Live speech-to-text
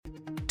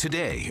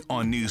Today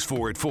on News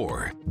 4 at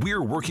 4,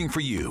 we're working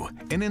for you.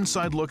 An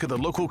inside look at the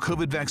local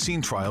COVID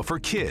vaccine trial for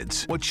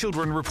kids, what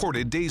children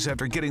reported days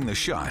after getting the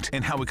shot,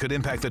 and how it could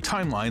impact the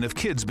timeline of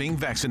kids being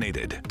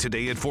vaccinated.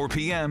 Today at 4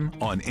 p.m.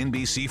 on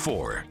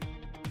NBC4.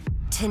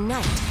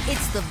 Tonight,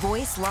 it's The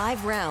Voice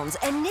Live rounds,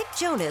 and Nick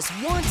Jonas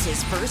wants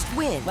his first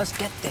win. Let's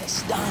get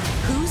this done.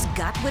 Who's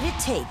got what it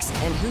takes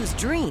and whose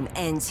dream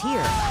ends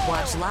here?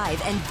 Watch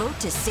live and vote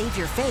to save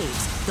your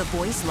faves. The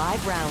Voice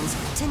Live rounds,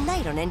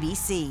 tonight on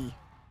NBC.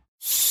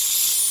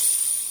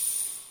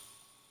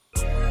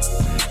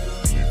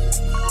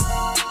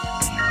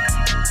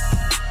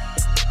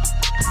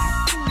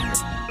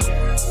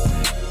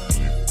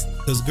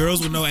 Because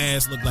girls with no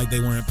ass look like they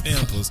wearing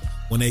Pampers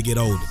when they get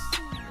older.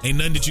 Ain't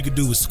nothing that you could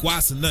do with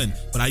squats and nothing.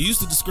 But I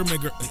used to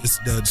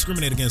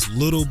discriminate against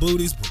little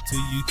booties. But till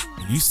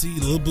you see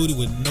little booty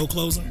with no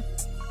clothes on,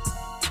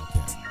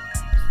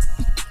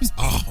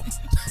 okay.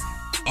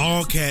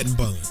 all cat and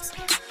buns.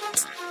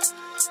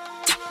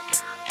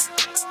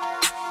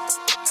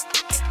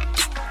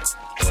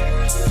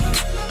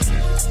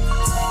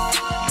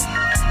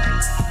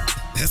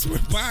 That's where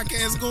the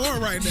podcast is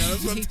going right now.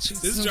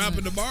 This is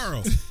dropping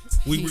tomorrow.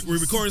 We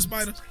recording,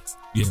 Spider?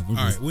 Yeah. All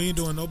right, we ain't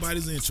doing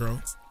nobody's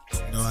intro.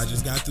 No, I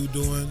just got through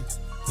doing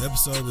the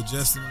episode with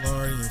Justin,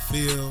 Laurie, and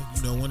Phil.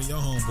 You know, one of your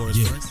homeboys,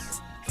 yes. Frank.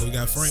 So we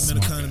got Frank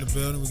Minicon in the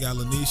building. We got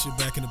Lanisha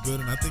back in the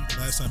building. I think the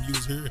last time you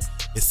was here,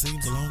 it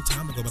seems a long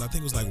time ago, but I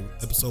think it was like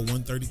episode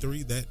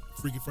 133, that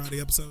Freaky Friday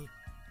episode.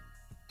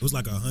 It was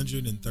like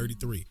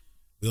 133.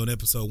 We on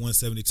episode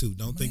 172.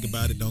 Don't think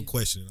about it. Don't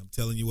question it. I'm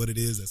telling you what it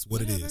is. That's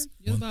what Whatever. it is.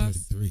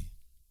 133.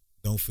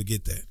 Don't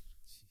forget that.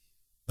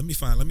 Let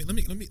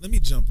me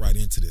jump right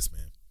into this,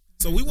 man.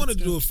 So we wanted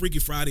to do a Freaky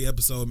Friday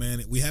episode,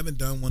 man. We haven't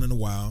done one in a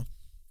while.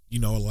 You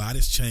know, a lot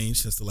has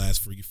changed since the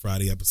last Freaky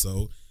Friday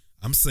episode.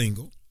 I'm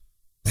single.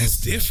 That's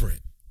different.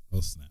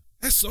 Oh, snap.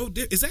 That's so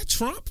different. Is that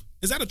Trump?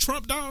 Is that a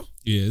Trump doll?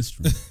 Yeah, it's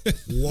Trump.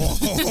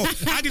 Whoa.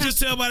 I can just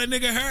tell by the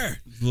nigga hair.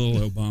 There's a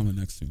little Obama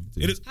next to him,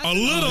 too. It is a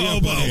little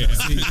Obama. Yeah.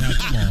 See, now,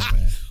 come on,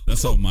 man.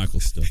 That's all Michael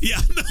stuff. Yeah,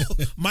 I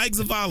know. Mike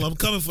Zavala, I'm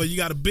coming for you. You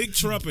got a big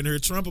Trump in here.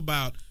 Trump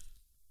about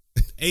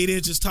 8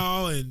 inches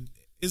tall, and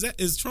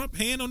is Trump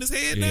hand on his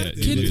head now?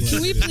 Yeah,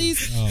 Can we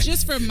please,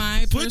 just for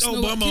my Put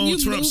personal, Obama can you on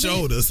Trump's move it?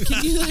 shoulders.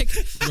 Can you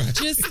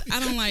just?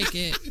 I don't like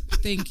it.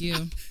 Thank you.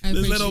 I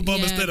Let's let appreciate- Obama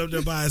yeah. stand up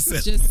there by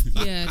himself.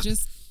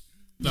 Just.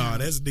 No,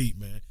 that's deep,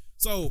 man.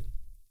 So,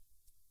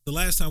 the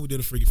last time we did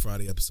a Freaky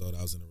Friday episode,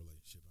 I was in a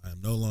relationship. I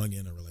am no longer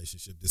in a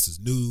relationship. This is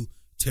new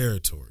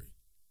territory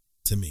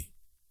to me.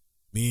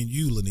 Me and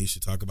you,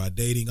 Lanisha, talk about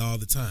dating all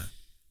the time.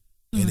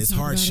 And it's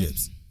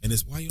hardships. And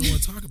it's why you don't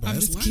want to talk about it. I'm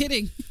That's just life.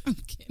 kidding. I'm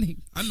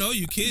kidding. I know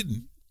you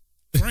kidding.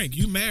 Frank,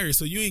 you married,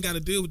 so you ain't got to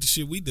deal with the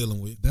shit we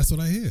dealing with. That's what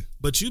I hear.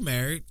 But you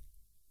married,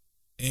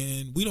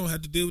 and we don't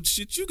have to deal with the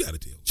shit you got to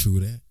deal with. True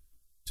that.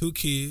 2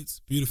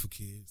 kids, beautiful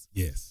kids,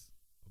 Yes.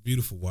 a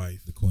beautiful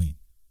wife, The queen.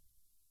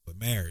 but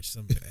marriage,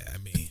 I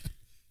mean,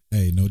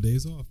 Hey, no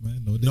days off,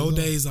 man. no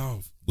days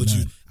off. Would None.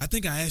 you? I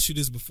think I asked you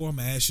this before. I'm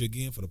gonna ask you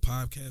again for the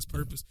podcast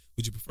purpose.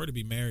 Would you prefer to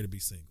be married or be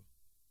single?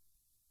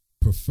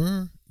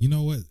 Prefer, you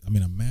know what? I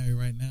mean, I'm married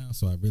right now,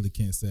 so I really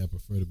can't say I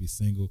prefer to be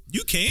single.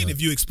 You can But-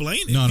 if you explain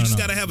it. No, you no, just no.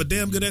 got to have a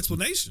damn good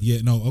explanation.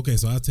 Yeah, no, okay,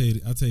 so I'll tell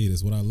you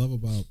this. What I love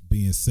about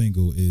being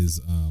single is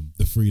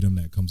the freedom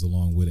that comes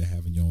along with it,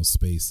 having your own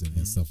space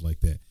and stuff like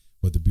that.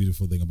 But the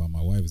beautiful thing about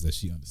my wife is that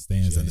she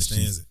understands She that.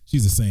 understands it.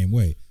 She's the same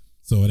way.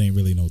 So it ain't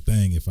really no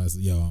thing if I say,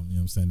 yo, you know what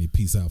I'm saying, need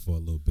peace out for a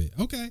little bit.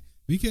 Okay,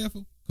 be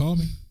careful. Call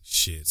me.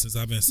 Shit, since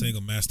I've been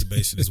single,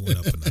 masturbation has went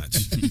up a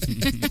notch.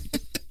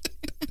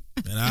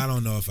 And I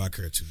don't know if I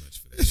care too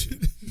much for that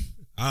shit.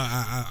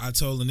 I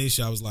told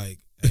Lanisha, I was like,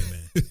 hey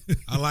man,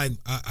 I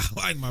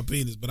like my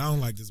penis, but I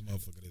don't like this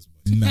motherfucker this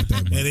much. Not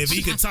that much. And if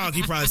he could talk,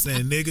 he probably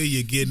saying, nigga,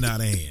 you're getting out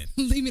of hand.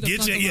 Leave me the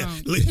fuck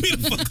alone. leave me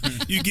the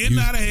fuck. You getting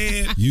out of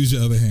hand. Use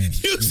your other hand.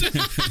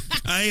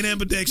 I ain't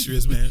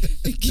ambidextrous, man.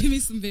 Give me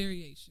some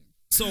variation.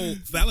 So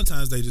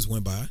Valentine's Day just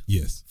went by.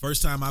 Yes.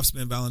 First time I've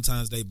spent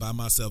Valentine's Day by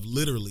myself,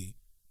 literally,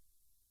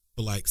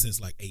 for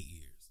since 8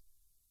 years.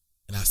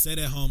 And I sat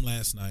at home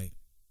last night.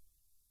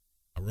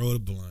 I rolled a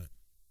blunt.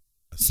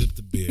 I sipped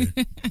the beer,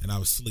 and I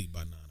was asleep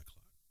by 9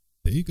 o'clock.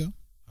 There you go.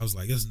 I was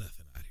like, "There's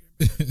nothing out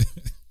here, man."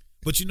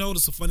 But you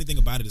notice the funny thing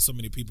about it is so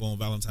many people on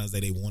Valentine's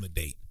Day, they want a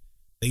date.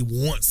 They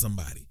want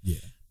somebody. Yeah.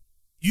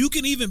 You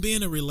can even be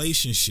in a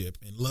relationship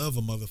and love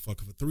a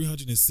motherfucker for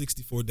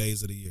 364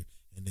 days of the year.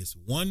 And this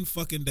one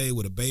fucking day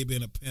with a baby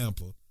in a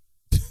pamper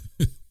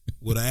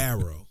with an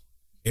arrow,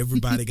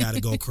 everybody got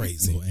to go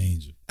crazy. Little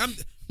angel. But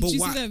Did you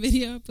why? see that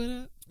video I put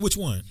up? Which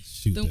one?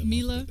 Shoot Don't that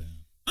Mila? motherfucker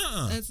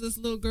down. That's this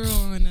little girl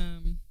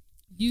on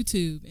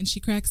YouTube, and she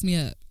cracks me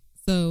up.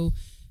 So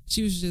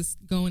she was just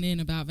going in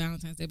about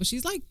Valentine's Day, but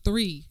she's like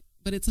 3,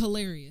 but it's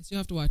hilarious. You'll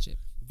have to watch it.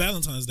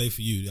 Valentine's Day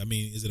for you. I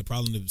mean, is it a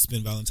problem to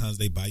spend Valentine's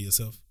Day by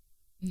yourself?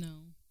 No.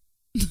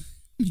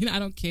 I mean, I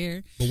don't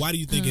care. But why do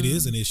you think it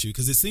is an issue?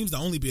 Because it seems to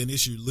only be an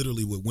issue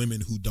literally with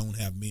women who don't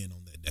have men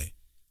on that day.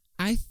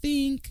 I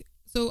think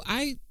so.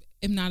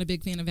 am not a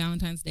big fan of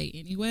Valentine's Day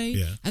anyway.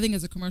 Yeah. I think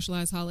it's a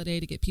commercialized holiday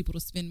to get people to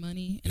spend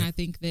money. And I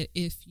think that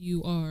if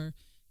you are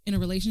in a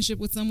relationship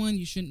with someone,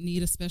 you shouldn't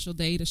need a special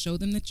day to show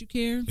them that you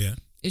care. Yeah.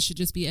 It should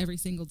just be every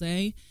single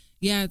day.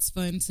 Yeah, it's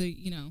fun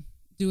to,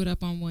 do it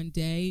up on one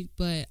day,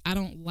 but I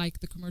don't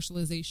like the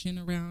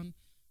commercialization around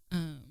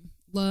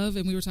love.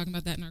 And we were talking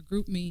about that in our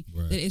group me,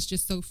 that it's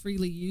just so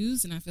freely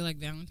used. And I feel like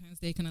Valentine's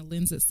Day kind of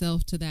lends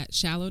itself to that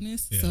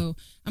shallowness. Yeah. So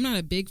I'm not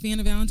a big fan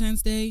of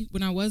Valentine's Day.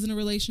 When I was in a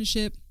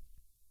relationship,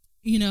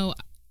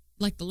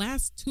 like the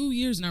last 2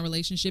 years in our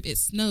relationship, it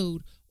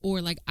snowed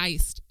or like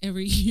iced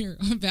every year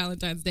on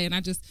Valentine's Day. And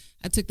I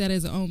took that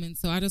as an omen.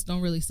 So I just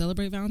don't really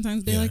celebrate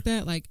Valentine's Day like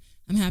that. Like,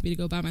 I'm happy to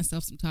go buy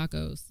myself some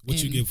tacos.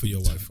 What you give for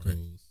your wife, Frank?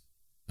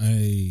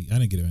 I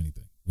didn't get her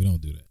anything. We don't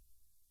do that.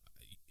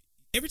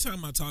 Every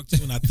time I talk to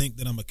you and I think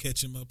that I'm going to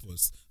catch him up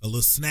with a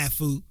little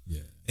snafu,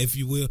 if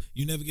you will,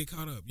 you never get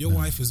caught up. Your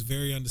wife is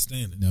very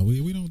understanding. No,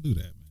 we don't do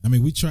that, man. I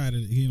mean, we tried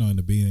it, in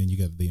the beginning, you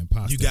got the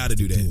imposter. You got to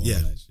do that, all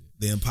that shit.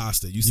 The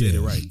imposter. You said it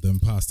right. The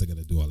imposter got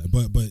to do all that.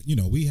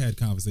 But we had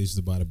conversations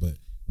about it, but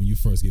when you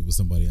first get with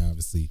somebody,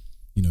 obviously,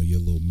 your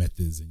little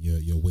methods and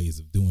your ways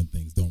of doing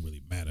things don't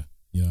really matter.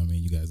 You know what I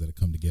mean? You guys got to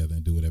come together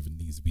and do whatever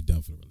needs to be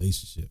done for the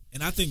relationship.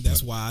 And I think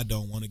that's why I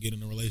don't want to get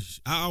in a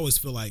relationship. I always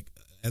feel like,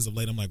 as of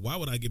late, I'm like, why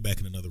would I get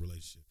back in another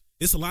relationship?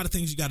 It's a lot of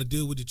things you got to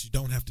deal with that you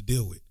don't have to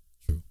deal with.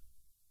 True.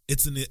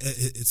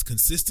 It's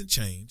consistent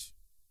change,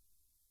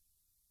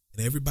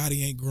 and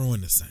everybody ain't growing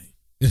the same.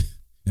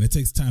 And it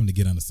takes time to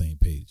get on the same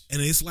page.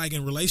 And it's like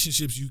in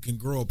relationships, you can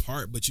grow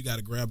apart, but you got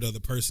to grab the other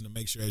person to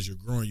make sure as you're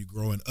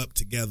growing up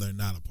together and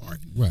not apart.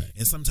 Right.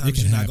 And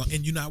sometimes you're not going,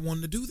 and you're not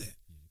wanting to do that.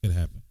 It could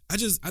happen.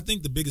 I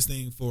think the biggest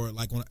thing for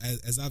like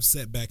as I've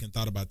sat back and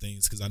thought about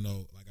things, because I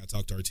know, like I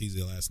talked to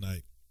Artesia last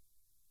night.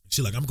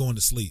 She like, I'm going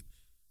to sleep,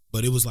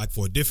 but it was like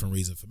for a different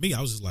reason. For me,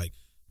 I was just like,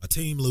 my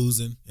team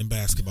losing in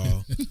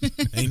basketball,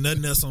 ain't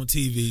nothing else on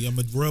TV. I'm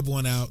gonna rub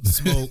one out,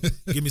 smoke,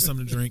 give me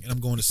something to drink, and I'm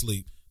going to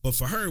sleep. But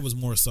for her, it was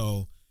more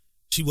so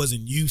she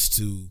wasn't used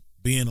to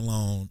being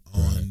alone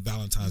on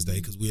Valentine's Day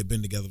because we had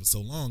been together for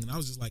so long, and I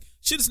was just like,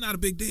 shit, it's not a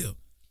big deal.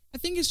 I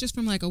think it's just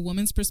from like a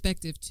woman's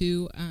perspective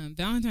too.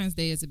 Valentine's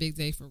Day is a big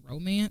day for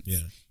romance. Yeah.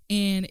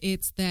 And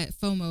it's that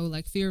FOMO,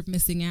 like fear of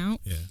missing out.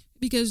 Yeah.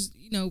 Because,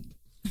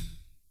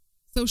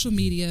 social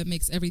media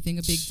makes everything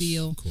a big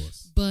deal. Of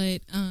course.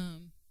 But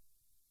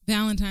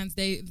Valentine's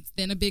Day is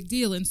then a big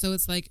deal. And so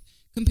it's like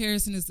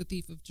comparison is the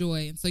thief of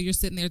joy. And so you're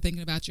sitting there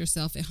thinking about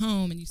yourself at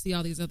home and you see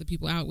all these other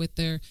people out with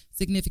their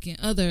significant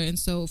other. And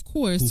so, of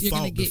course, you're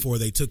going to get before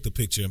they took the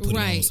picture and put it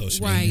on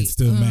social media. And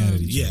still mad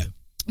at each other.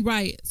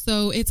 Right.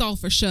 So it's all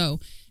for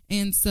show.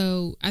 And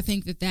so I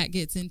think that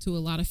gets into a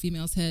lot of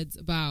females' heads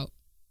about,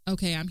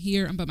 okay, I'm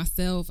here, I'm by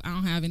myself, I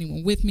don't have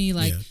anyone with me.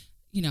 Like,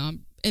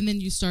 and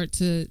then you start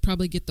to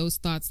probably get those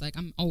thoughts like,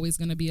 I'm always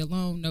going to be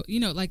alone. No,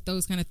 like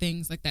those kind of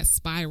things, like that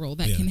spiral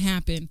that can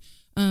happen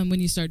when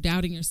you start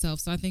doubting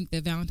yourself. So I think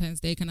that Valentine's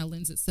Day kind of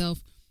lends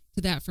itself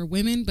to that for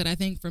women. But I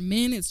think for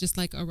men, it's just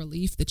like a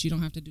relief that you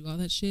don't have to do all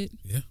that shit.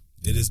 Yeah.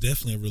 It is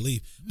definitely a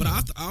relief. But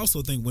I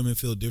also think women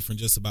feel different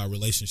just about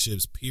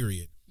relationships,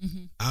 period.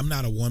 Mm-hmm. I'm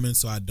not a woman,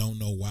 so I don't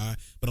know why.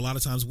 But a lot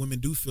of times women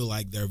do feel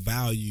like their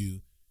value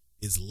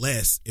is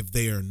less if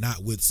they are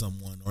not with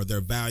someone, or their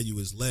value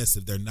is less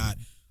if they're not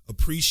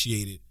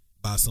appreciated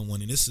by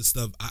someone. And this is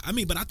stuff,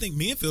 but I think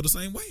men feel the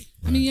same way.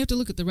 I mean, you have to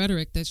look at the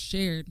rhetoric that's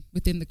shared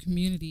within the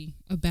community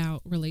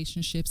about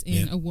relationships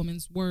and a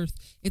woman's worth.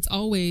 It's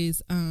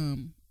always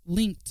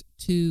linked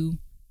to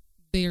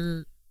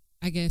their,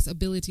 I guess,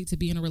 ability to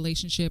be in a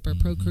relationship or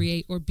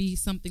procreate or be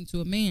something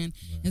to a man.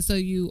 Right. And so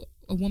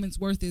a woman's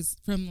worth is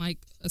from like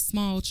a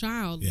small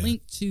child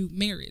linked to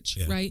marriage,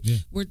 right? Yeah.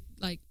 We're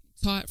like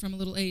taught from a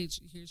little age,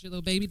 here's your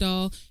little baby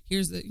doll,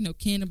 here's the,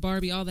 Ken and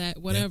Barbie, all that,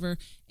 whatever.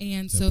 Yeah.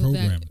 And so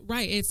that,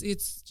 right,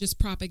 it's just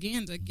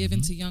propaganda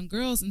given to young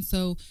girls. And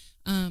so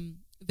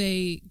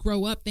they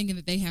grow up thinking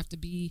that they have to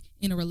be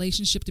in a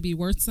relationship to be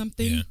worth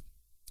something. Yeah.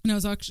 And I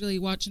was actually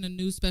watching a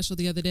news special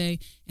the other day,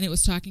 and it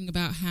was talking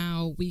about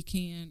how we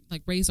can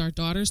like raise our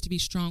daughters to be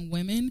strong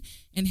women,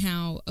 and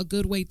how a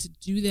good way to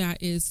do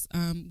that is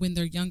when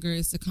they're younger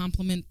is to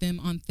compliment them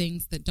on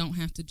things that don't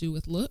have to do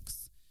with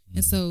looks.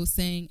 And so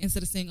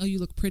instead of saying, oh, you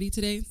look pretty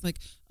today, it's like,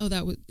 oh,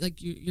 that was like,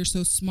 you're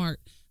so smart.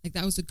 Like,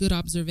 that was a good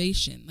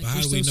observation. Like, but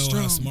how do we know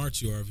how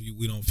smart you are if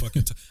we don't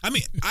fucking I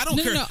mean, I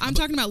don't care. No, I'm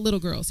talking about little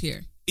girls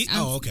here.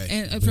 Okay.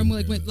 And from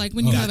like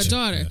when you have a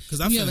daughter,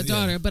 you have a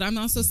daughter. But I'm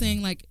also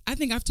saying, like, I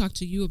think I've talked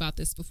to you about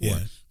this before. Yeah.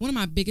 One of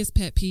my biggest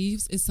pet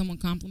peeves is someone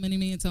complimenting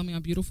me and telling me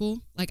I'm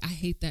beautiful. Like, I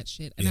hate that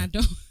shit. And I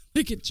don't,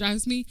 like, it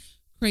drives me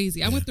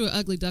crazy. I went through an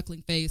ugly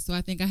duckling phase, so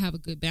I think I have a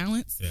good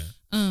balance.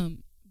 Yeah.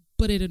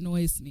 But it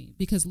annoys me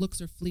because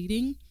looks are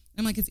fleeting.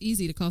 I'm like, it's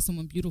easy to call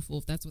someone beautiful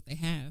if that's what they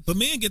have. But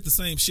men get the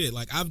same shit.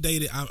 Like, I've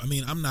dated, I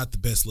mean, I'm not the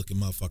best looking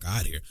motherfucker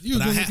out here.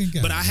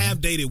 But I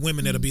have dated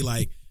women that'll be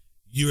like,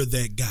 you're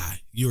that guy.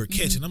 You're a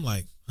catch. And I'm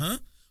like, huh?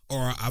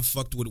 Or I've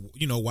fucked with,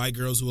 white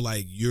girls who are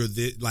like, you're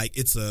this, like,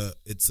 it's a,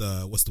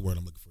 what's the word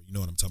I'm looking for? You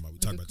know what I'm talking about? We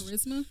talk about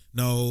charisma?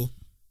 No.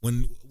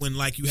 When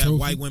like you have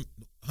white women,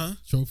 Huh?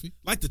 Trophy?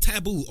 Like the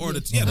taboo or the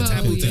Oh,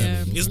 taboo thing.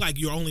 yeah. It's like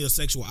you're only a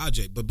sexual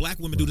object. But black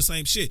women do the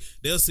same shit.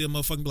 They'll see a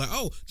motherfucker and be like,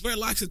 oh,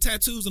 dreadlocks and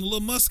tattoos and a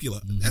little muscular.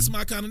 That's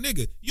my kind of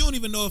nigga. You don't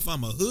even know if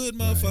I'm a hood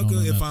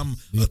motherfucker, if I'm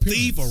a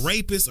thief, a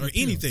rapist, or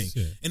anything.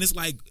 Yeah. And it's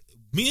like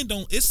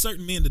it's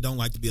certain men that don't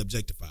like to be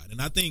objectified.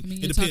 And I think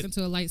you're talking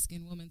to a light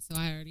skinned woman, so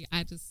I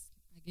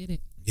get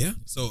it. Yeah.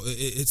 So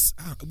it's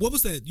what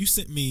was that? You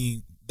sent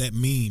me that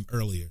meme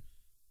earlier.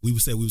 We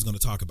said we was going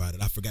to talk about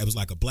it. I forgot. It was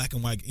like a black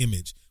and white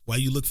image. While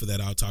you look for that,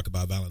 I'll talk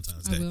about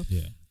Valentine's Day. I will.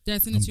 Yeah. Did I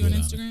send it to you on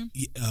Instagram?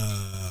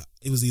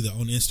 It was either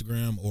on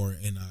Instagram or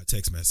in a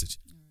text message.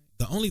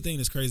 The only thing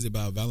that's crazy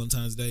about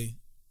Valentine's Day,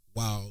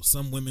 while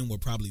some women were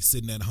probably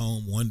sitting at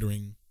home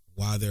wondering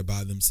why they're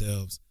by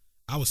themselves,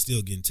 I was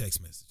still getting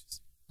text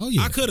messages. Oh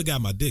yeah. I could have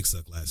got my dick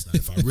sucked last night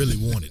if I really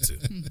wanted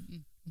to.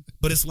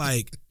 But it's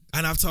like,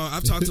 and I've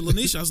talked to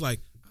Lanisha. I was like,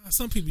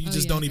 some people you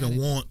just don't even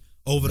want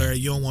over there.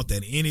 You don't want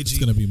that energy. It's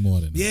gonna be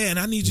more than that. Yeah, and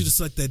I need you to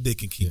suck that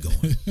dick and keep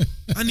going.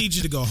 I need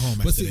you to go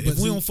home after that. If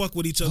we don't fuck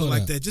with each other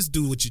like that, just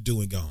do what you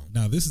do and go home.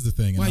 Now this is the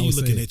thing. Why are you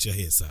looking at your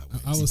head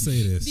sideways? I will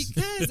say this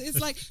because it's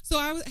like, so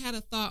I had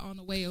a thought on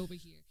the way over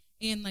here.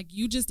 And like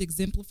you just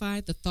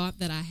exemplified the thought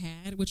that I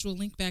had, which will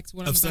link back to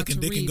what I'm about to read. Of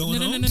sucking dick and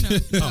going home?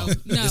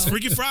 No. It's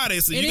Freaky Friday,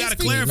 so you got to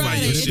Freaky clarify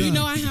Friday, your and shit. you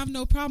know I have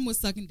no problem with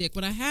sucking dick.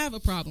 What I have a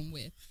problem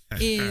with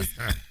is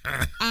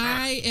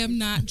I am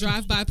not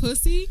drive-by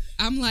pussy.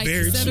 I'm like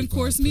Very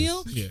 7-course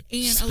meal. Yeah.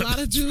 And a lot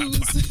of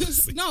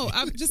dudes, no,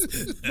 I'm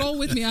just roll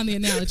with me on the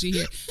analogy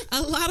here.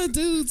 A lot of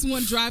dudes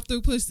want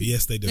drive-through pussy.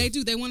 Yes, they do. They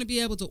do. They want to be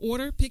able to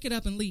order, pick it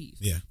up, and leave.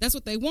 Yeah. That's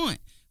what they want.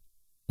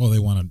 Or they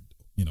want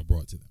to,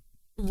 brought to them.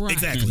 Right.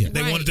 Exactly.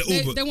 They wanted to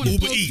Uber. They want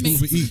Uber to Eats.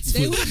 Uber Eats.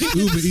 They want pussy.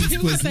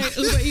 to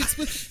say Uber Eats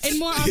pussy. And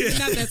more often than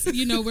not, that's,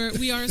 where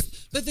we are.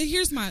 But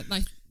here's my,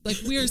 like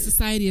we're a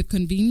society of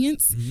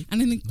convenience.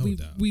 And I think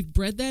we've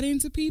bred that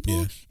into people.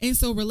 Yeah. And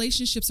so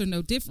relationships are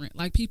no different.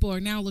 Like people are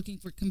now looking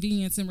for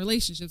convenience in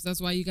relationships. That's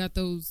why you got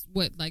those,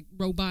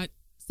 robot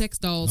sex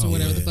dolls or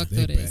whatever the fuck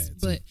that is.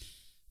 But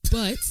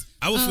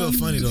I would feel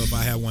funny though if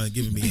I had one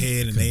giving me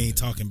head and they ain't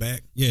talking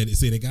back. Yeah,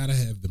 see, they gotta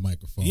have the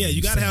microphone. Yeah,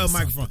 you gotta have a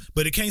microphone,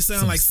 but it can't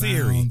sound like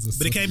Siri.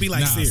 But it can't be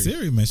like Siri.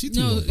 Siri, man, she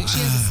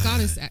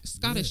has a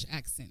Scottish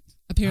accent.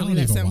 Apparently,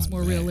 that sounds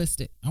more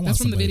realistic. That's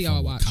from the video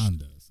I watched.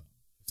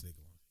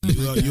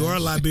 You are a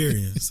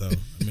Liberian, so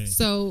I mean.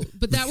 So,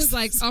 but that was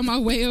like on my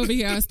way over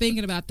here. I was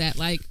thinking about that,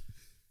 like,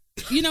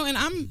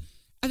 and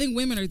I think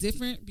women are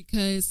different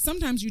because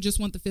sometimes you just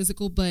want the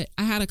physical. But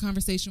I had a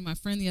conversation with my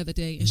friend the other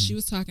day, and she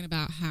was talking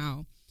about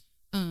how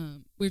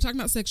we were talking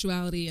about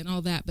sexuality and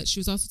all that, but she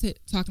was also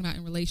talking about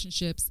in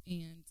relationships,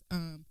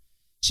 and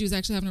she was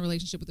actually having a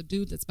relationship with a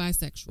dude that's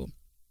bisexual.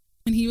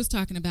 And he was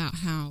talking about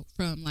how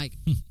from like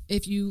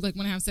if you like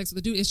want to have sex with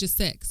a dude, it's just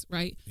sex,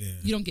 right? Yeah.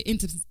 You don't get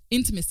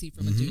intimacy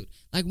from a dude.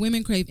 Like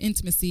women crave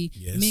intimacy,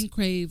 men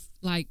crave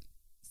like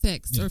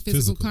sex or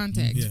physical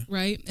contact,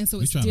 right? And so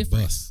it's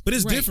different. But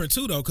it's different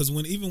too though, because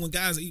even when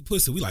guys eat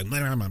pussy, we like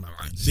then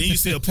you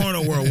see a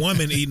porno where a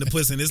woman eating the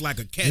pussy and it's like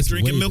a cat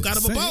drinking milk out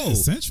of a bowl.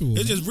 It's sensual.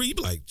 It's just you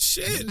be like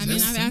shit. I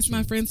mean, I've asked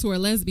my friends who are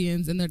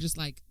lesbians, and they're just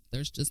like,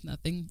 there's just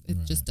nothing.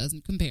 It just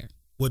doesn't compare.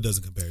 What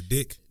doesn't compare?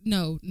 Dick?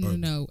 No.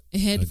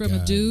 Head from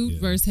a dude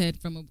versus head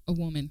from a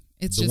woman.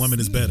 It's the woman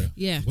is better.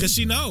 Yeah. Because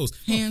she knows.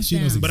 Hands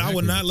down. But I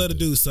would not let a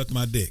dude suck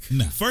my dick.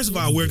 No. First of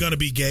all, we're going to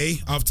be gay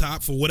off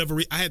top for whatever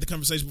reason. I had the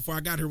conversation before I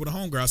got here with a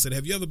homegirl. I said,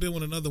 have you ever been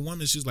with another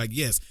woman? She's like,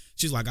 yes.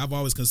 She's like, I've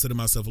always considered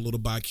myself a little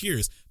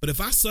bi-curious. But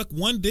if I suck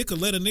one dick or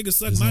let a nigga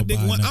suck my dick,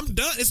 I'm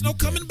done. It's no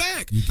coming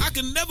back. I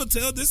can never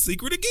tell this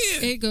secret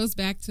again. It goes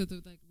back to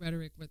the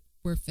rhetoric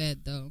we're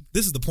fed, though.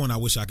 This is the point I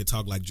wish I could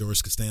talk like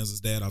George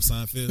Costanza's dad off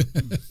Seinfeld.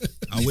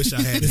 I wish I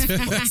had this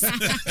voice.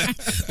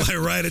 Like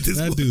right at this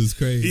that point. Dude's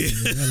crazy.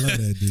 Yeah. I love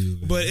that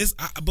dude. Man.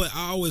 But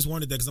I always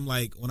wanted that because I'm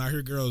like, when I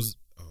hear girls,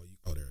 there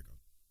we go.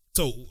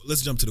 So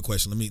let's jump to the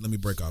question. Let me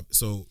break off.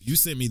 So you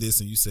sent me this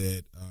and you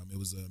said it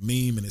was a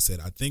meme and it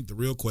said, I think the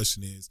real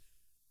question is,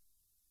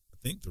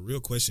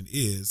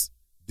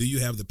 do you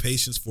have the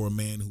patience for a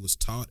man who was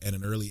taught at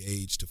an early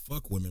age to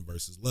fuck women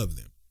versus love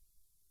them?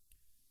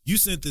 You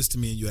sent this to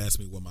me and you asked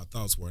me what my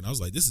thoughts were. And I was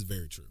like, this is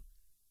very true.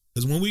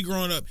 Because when we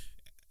growing up,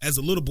 as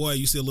a little boy,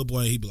 you see a little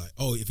boy and he'd be like,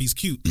 oh, if he's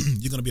cute,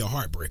 you're going to be a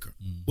heartbreaker.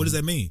 Mm-hmm. What does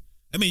that mean?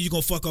 I mean, you're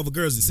going to fuck over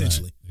girls,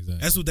 essentially. Right,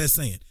 exactly. That's what that's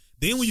saying.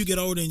 Then when you get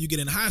older and you get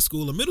in high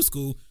school or middle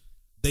school,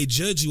 they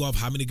judge you off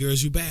how many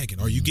girls you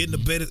bagging. Are you getting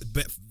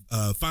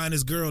the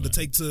finest girl to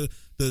take to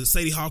the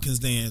Sadie Hawkins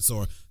dance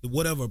or the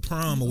whatever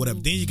prom or whatever.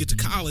 Then you get to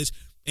college.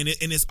 And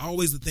it's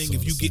always the thing so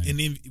and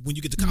then when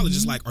you get to college,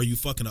 it's like, are you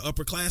fucking an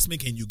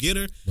upperclassman? Can you get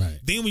her? Right.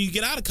 Then when you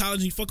get out of college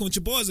and you fucking with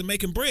your boys and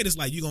making bread, it's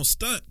like you're going to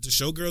stunt to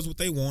show girls what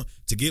they want,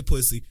 to get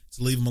pussy,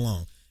 to leave them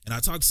alone. And I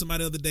talked to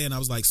somebody the other day and I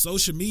was like,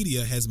 social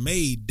media has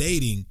made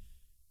dating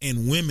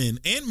and women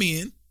and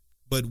men,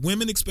 but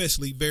women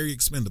especially, very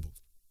expendable.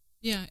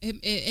 Yeah.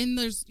 And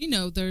there's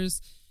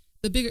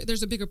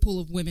a bigger pool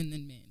of women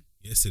than men.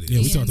 Yes, it is.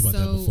 Yeah, we talked about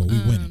that before. We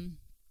winning.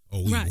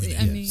 We winning.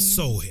 I mean,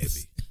 so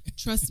heavy.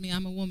 Trust me,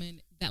 I'm a woman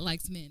that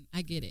likes men.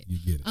 I get it. You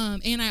get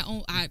it. And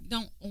I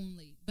don't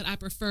only, but I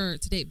prefer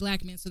to date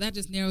black men. So that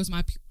just narrows my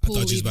I pool.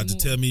 thought you was about to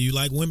tell me you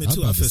like women I was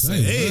too. about I to feel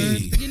say, hey,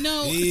 You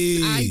know,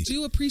 I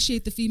do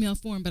appreciate the female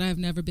form, but I've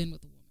never been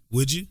with a woman.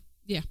 Would you?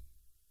 Yeah.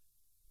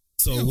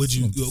 So Yeah, would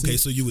you? see, Okay,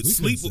 so you would we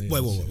sleep. couldn't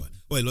Wait, say that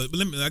wait.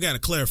 Let me. I gotta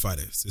clarify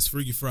this. It's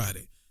Freaky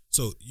Friday.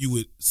 So you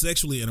would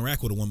sexually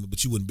interact with a woman,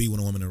 but you wouldn't be with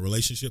a woman in a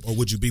relationship, or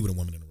would you be with a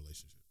woman in a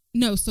relationship?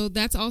 No, so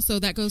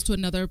that goes to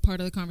another part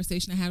of the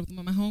conversation I had with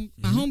my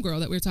homegirl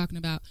that we were talking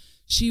about.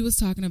 She was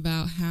talking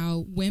about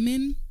how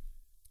women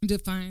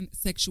define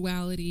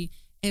sexuality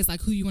as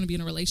like who you want to be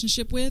in a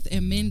relationship with,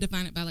 and men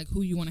define it by like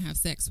who you want to have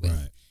sex with.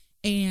 Right.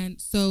 And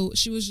so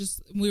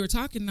we were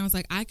talking, and I was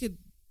like, I could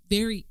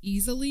very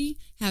easily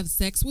have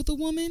sex with a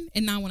woman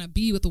and not want to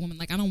be with a woman.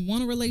 Like, I don't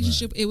want a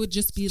relationship. Right. It would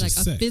just be It's like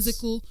just a sex.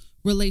 physical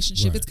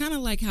relationship. Right. It's kind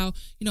of like how,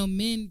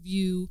 men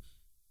view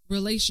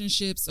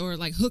relationships or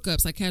like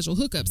hookups, like casual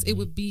hookups. Mm-hmm. It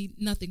would be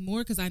nothing more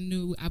because I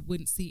knew I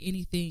wouldn't see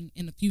anything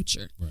in the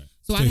future. Right.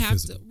 So Stay I'd have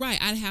physical. I'd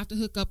have to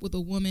hook up with a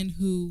woman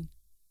who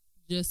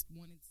just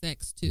wanted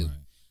sex too. Right.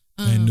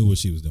 And knew what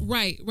she was doing.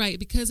 Right,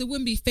 because it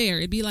wouldn't be fair.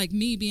 It'd be like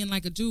me being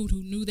like a dude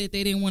who knew that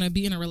they didn't want to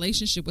be in a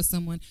relationship with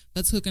someone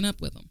that's hooking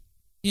up with them,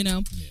 Yeah.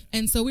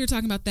 And so we were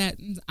talking about that,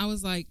 and I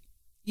was like,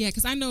 yeah,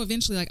 because I know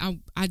eventually, like,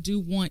 I do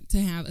want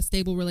to have a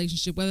stable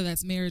relationship, whether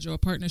that's marriage or a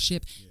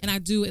partnership, and I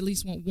do at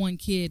least want one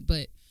kid,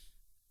 but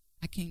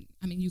I can't.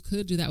 I mean, you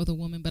could do that with a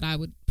woman, but I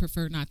would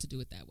prefer not to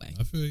do it that way.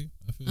 I feel you.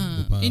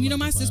 And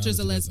my sister's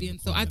a lesbian,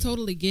 so I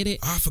totally get it.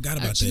 Oh, I forgot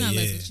about She's that. not Yeah.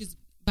 lesbian. She's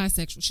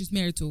bisexual. She's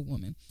married to a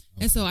woman,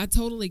 and so I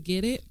totally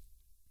get it.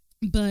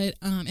 But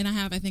and I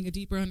have, I think, a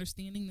deeper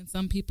understanding than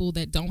some people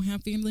that don't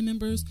have family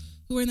members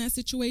who are in that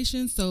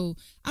situation. So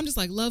I'm just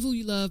like, love who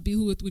you love, be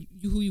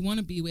who you want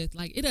to be with.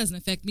 Like, it doesn't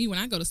affect me when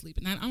I go to sleep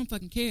at night. I don't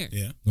fucking care.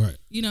 Yeah. Right.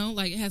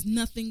 Like, it has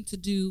nothing to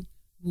do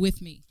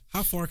with me.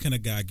 How far can a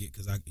guy get?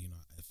 Because at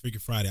Freaky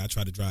Friday, I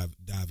try to dive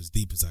as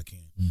deep as I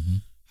can. Mm-hmm.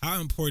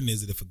 How important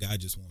is it if a guy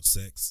just wants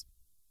sex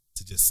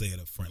to just say it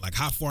up front? Like,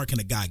 how far can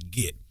a guy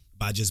get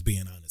by just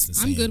being honest and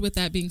saying? I'm good with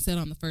that being said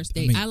on the first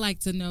date. I like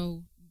to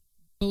know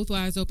both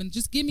eyes open.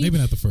 Just give me. Maybe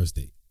not the first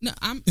date. No,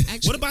 I'm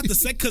actually. What about the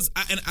sex? Because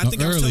I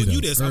think I was early telling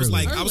you though, this. I was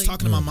early. like, I was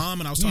talking to my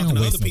mom and I was We talking don't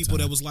to waste other no people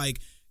time. that was like,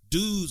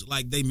 dudes,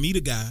 like they meet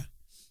a guy,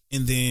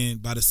 and then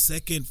by the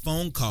second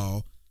phone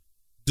call,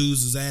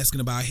 dudes is asking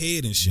about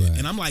head and shit. Right.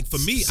 And I'm like, for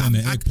me,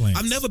 Sending eggplants.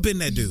 I've never been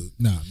that dude.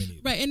 Nah, me neither.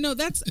 Right, and no,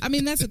 that's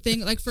the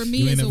thing. Like, for me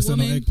You ain't as never a sent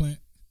no woman, eggplant?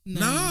 no.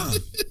 Nah,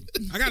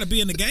 I got to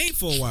be in the game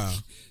for a while.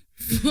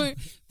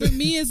 for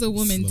me as a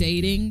woman Slow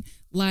dating,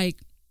 like,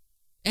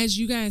 as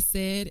you guys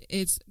said,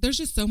 there's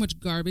just so much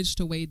garbage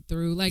to wade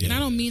through. Like, and I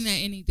don't mean that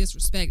any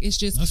disrespect. It's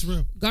just That's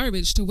real.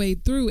 garbage to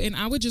wade through, and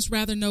I would just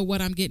rather know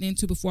what I'm getting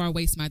into before I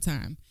waste my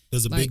time.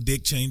 Does a big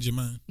dick change your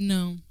mind?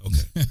 No.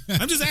 Okay,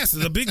 I'm just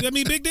asking. Big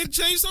dick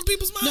change some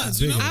people's minds.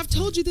 No, you know? I've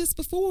told you this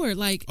before.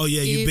 Like, Oh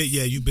yeah,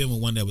 you've been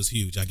with one that was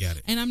huge. I got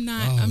it. and I'm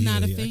not. Oh, I'm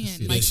not yeah, a yeah, I can fan.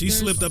 see that. Like, Yeah, she there's-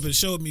 slipped up and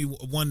showed me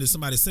one that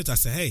somebody sent. I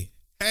said,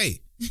 hey,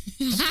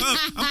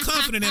 I'm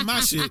confident in my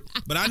shit,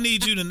 but I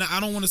need you to. I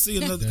don't want to see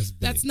another. That's big.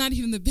 That's not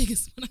even the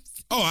biggest one I've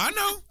seen. Oh, I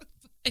know.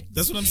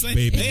 That's what I'm saying.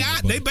 Baby They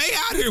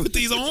out here with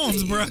these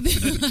arms, bro. Like,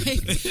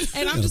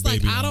 and I'm Got just a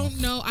like, baby I arm.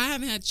 don't know. I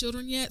haven't had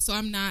children yet, so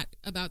I'm not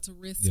about to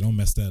risk. You don't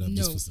mess that up No.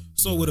 just for some.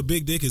 So with a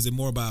big dick, is it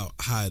more about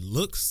how it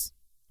looks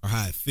or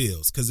how it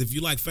feels? Because if you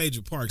like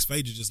Phaedra Parks,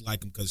 Phaedra just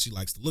like him because she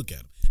likes to look at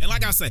him. And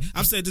like I say,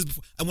 I've said this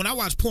before. When I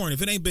watch porn,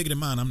 if it ain't bigger than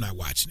mine, I'm not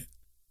watching it.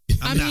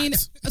 I'm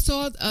not.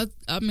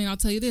 I'll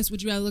tell you this: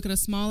 would you rather look at a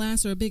small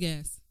ass or a big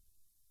ass?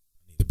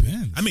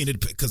 Depends. I mean,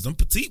 because them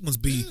petite ones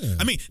be. Yeah.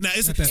 I mean, now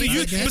it's Got that see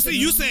you, thigh gap, but see you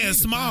you know, saying the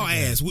small thigh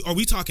gap. ass. Are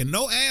we talking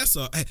no ass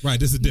or? Right,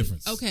 there's a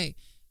difference. Okay,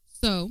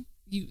 so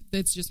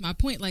that's just my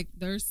point. Like,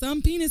 there's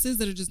some penises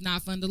that are just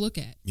not fun to look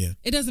at. Yeah.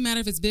 It doesn't matter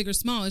if it's big or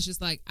small. It's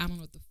just like, I don't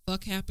know what the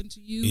fuck happened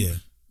to you. Yeah.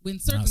 When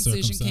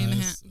circumcision came to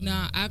happen. circumcised?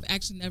 Nah, I've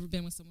actually never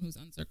been with someone who's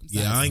uncircumcised.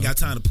 Yeah, I ain't got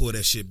time to pull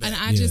that shit back.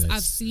 And Yeah, I've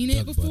that's seen it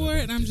duck butter before, right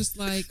and I'm there. just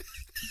like,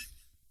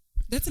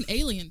 that's an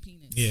alien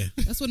penis. Yeah.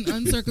 That's what an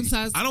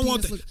uncircumcised. I don't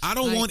want penis that. look- I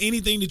don't like, want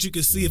anything that you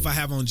can see if I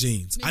have on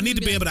jeans. Maybe I need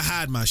to be be like, able to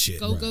hide my shit.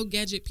 Go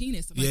gadget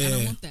penis. I'm like, I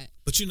don't want that.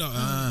 But you know,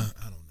 I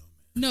don't know.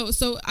 No,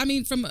 so I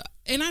mean,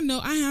 and I know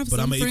I have. But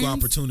some I'm an friends, equal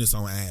opportunist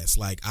on ass.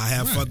 Like I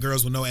have Right. fucked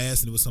girls with no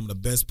ass, and it was some of the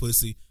best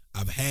pussy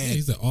I've had Yeah,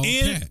 he's an all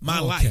in cat, my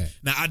all life. cat.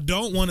 Now I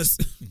don't want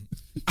to.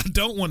 I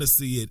don't want to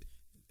see it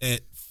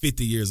at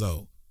 50 years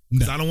old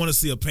because No. I don't want to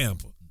see a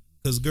pamper.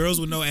 Because girls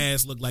with no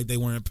ass look like they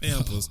wearing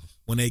pampers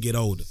when they get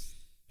older.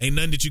 Ain't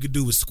nothing that you could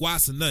do with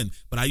squats or nothing.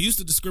 But I used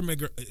to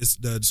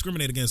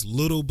discriminate against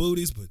little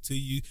booties. But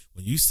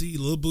when you see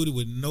little booty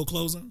with no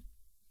clothes on,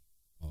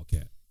 All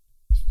cat.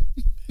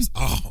 it's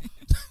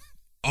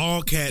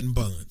all cat and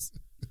buns.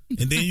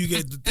 And then you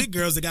get the thick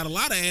girls that got a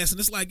lot of ass, and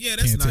it's like, yeah,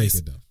 that's Can't nice.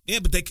 take it, though. Yeah,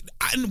 but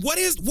and what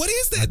is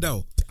that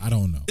though? I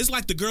don't know. It's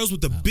like the girls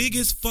with the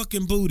biggest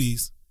fucking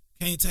booties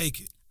can't take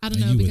it. I don't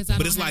And know you would because I think.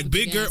 But don't it's have like a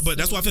big girl. ass, But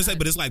that's so what I'm saying. not-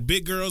 But it's like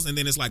big girls, and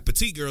then it's like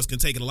petite girls can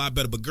take it a lot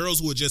better. But girls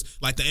who are just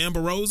like the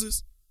Amber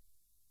Roses,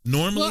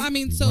 normally, Well, I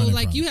mean, You so running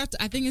like from you it. have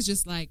to. I think it's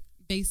just like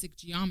basic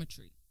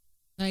geometry,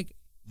 like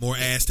more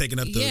ass taking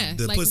up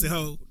the like, pussy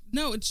hole.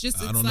 No, it's just,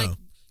 I it's don't like know.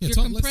 Yeah,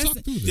 you're let's compressing.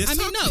 talk through this. I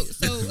mean, no.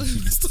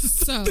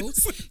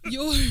 So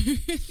you're.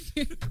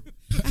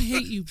 I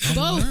hate you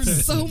both learning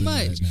so something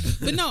much. right now.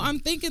 But no, I'm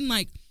thinking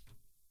like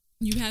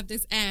you have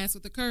this ass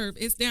with a curve.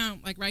 It's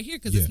down like right here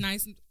because Yeah. it's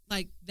nice. And,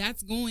 like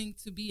that's going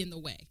to be in the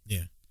way.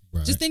 Yeah.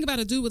 Right. Just think about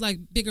a dude with like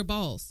bigger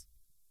balls.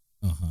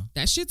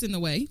 That shit's in the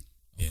way.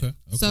 Okay.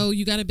 So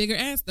you got a bigger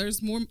ass.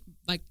 There's more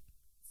like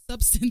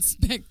substance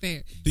back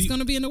there. It's going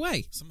to be in the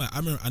way. Somebody,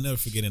 I never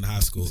forget in high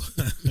school.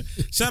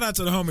 Shout out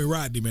to the homie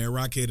Rodney, man.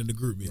 Rockhead in the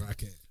group. Man.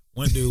 Rockhead.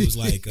 One dude was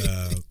like,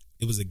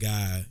 it was a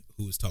guy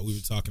who was talking. We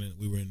were talking.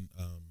 We were in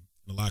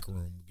the locker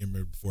room getting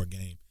ready before a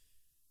game,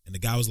 and the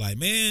guy was like,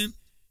 "Man,"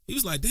 he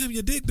was like, "Damn,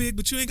 your dick big,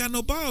 but you ain't got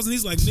no balls." And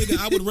he's like, "Nigga,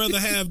 I would rather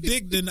have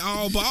dick than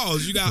all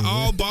balls. You got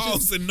all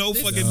balls and no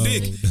fucking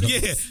dick. No.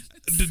 Yeah,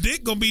 the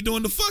dick gonna be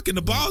doing the fucking.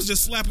 The balls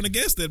just slapping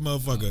against that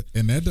motherfucker.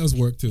 And that does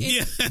work too.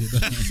 Yeah.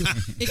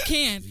 It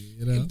can,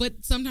 You know?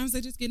 but sometimes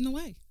they just get in the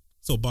way.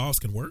 So balls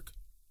can work.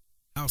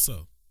 How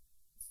so?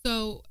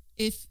 So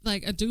if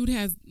like a dude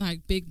has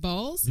like big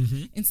balls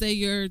Mm-hmm. and say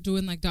you're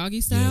doing like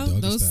doggy style, doggy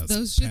those style.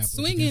 those Tap shits up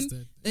swinging, against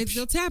that.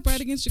 they'll tap right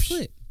against your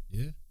clit.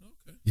 Yeah.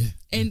 Okay. Yeah.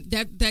 And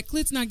that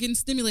clit's not getting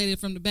stimulated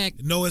from the back.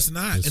 No, it's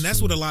not, That's and that's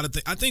true. what a lot of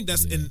things. I think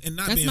that's and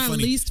not That's being my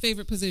funny least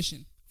favorite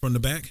position. from the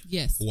back.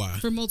 Yes. Why?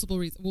 For multiple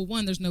reasons. Well,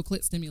 one, there's no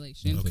clit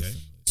stimulation. Okay.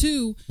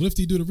 Two, What if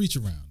you do the reach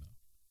around?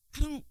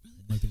 Though? I don't.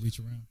 Like the reach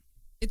around?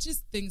 It's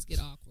just things get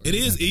awkward. It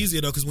is easier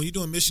though, because when you're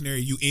doing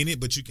missionary, you in it,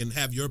 but you can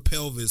have your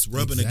pelvis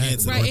rubbing Exactly.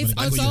 against Right, it. it's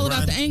Like when all you about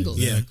the grind. angles.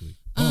 Yeah. Exactly.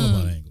 All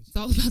about angles. It's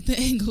all about the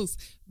angles.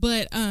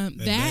 But That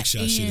that back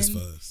shot shit is and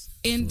for us.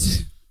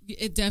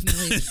 it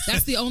definitely.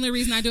 That's the only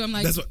reason I do it. I'm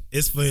like, That's what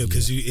it's for him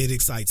because it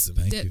excites him.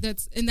 Thank you.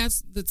 that's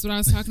what I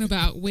was talking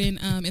about when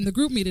in the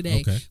group me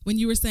today. Okay. When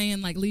you were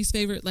saying like least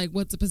favorite, like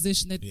what's a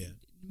position that Yeah.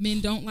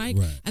 men don't like?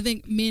 Right. I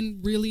think men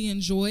really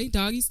enjoy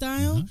doggy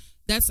style.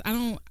 That's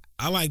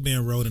I like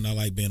being rolled and I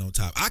like being on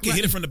top. I can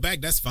hit it from the back.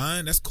 That's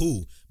fine. That's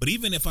cool. But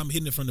even if I'm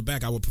hitting it from the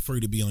back, I would prefer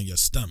to be on your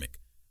stomach.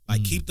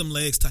 Like keep them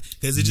legs tight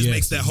because it just Yes,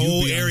 makes that you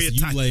whole be area honest,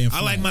 you tight. laying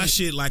I like flat. my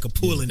shit like a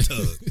pull and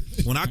tug.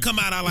 When I come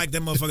out, I like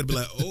that motherfucker to be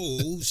like,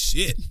 oh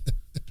shit.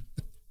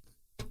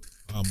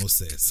 I almost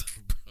said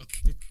something, bro.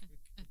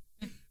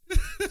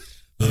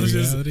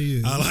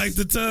 I like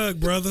the tug,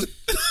 brother.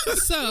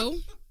 so.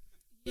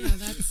 Yeah,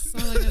 that's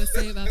all I gotta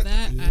say about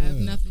that. I have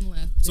nothing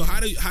left. So how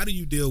do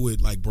you deal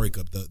with like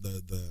breakup,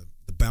 the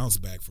bounce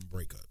back from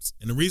breakups?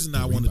 And the reason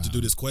I wanted to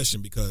do this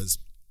question because,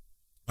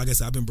 like I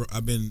said,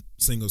 I've been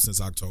single since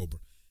October,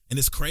 and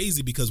it's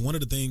crazy because one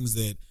of the things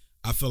that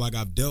I feel like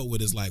I've dealt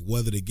with is like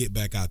whether to get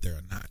back out there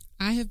or not.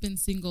 I have been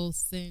single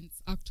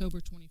since October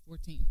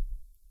 2014.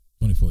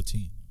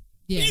 2014.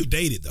 Yeah, You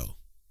dated though,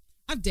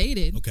 I've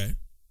dated. okay?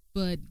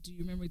 But do you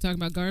remember we talking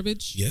about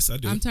garbage? Yes, I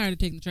do. I'm tired of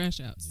taking the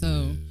trash out.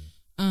 So,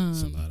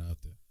 There's a lot out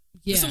there.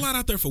 yeah. There's a lot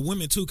out there for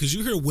women too, because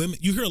you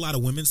hear a lot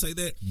of women say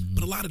that,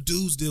 but a lot of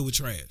dudes deal with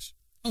trash.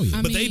 Oh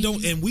yeah. But they mean-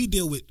 don't, and we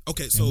deal with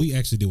so and we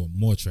actually deal with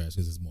more trash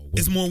because it's more women.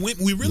 it's more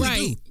women. We really right,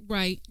 do.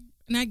 right.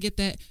 And I get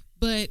that.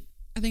 But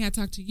I think I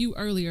talked to you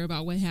earlier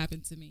about what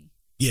happened to me.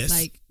 Yes,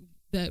 Like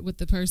that what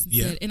the person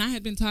Yeah. said. And I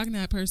had been talking to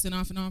that person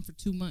off and on for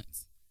 2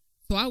 months.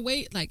 So I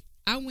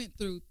went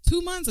through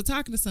 2 months of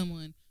talking to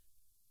someone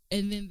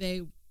and then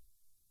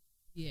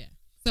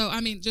so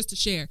I mean, just to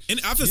share. And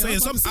I'm just Yeah, I saying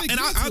was about something, to say, and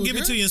give it I'll to give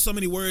her, it to girl. you in so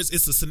many words.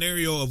 It's a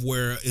scenario of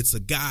where it's a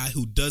guy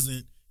who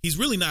he's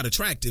really not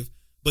attractive,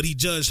 but he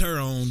judged her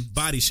on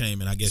body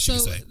shaming, I guess you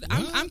So could say.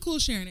 I'm cool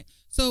sharing it.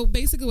 So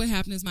basically what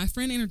happened is my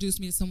friend introduced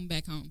me to someone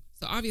back home.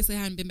 So obviously I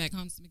hadn't been back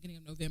home since the beginning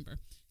of November.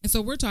 And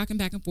so we're talking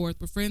back and forth.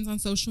 We're friends on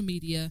social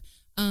media.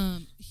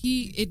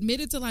 He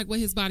admitted to like what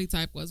his body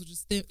type was, which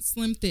is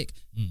slim, thick.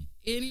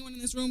 Anyone in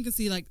this room can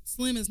see like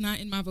slim is not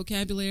in my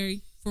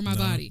vocabulary for my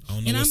body. I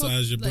don't know And what I'm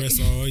size your breasts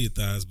are or your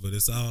thighs, but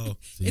it's all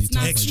It's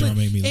not like slim. trying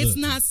to make me It's look.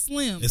 not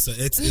slim. it's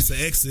an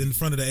X in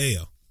front of the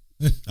L.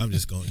 I'm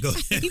just going go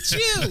ahead. Hate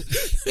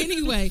you.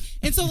 Anyway,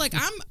 and so like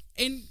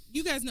and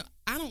you guys know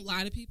I don't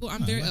lie to people.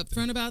 I'm very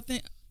upfront about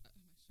things.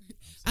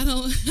 I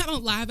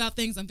don't lie about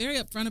things. I'm very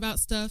upfront about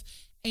stuff.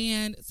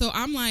 And so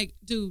I'm like,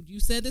 dude, you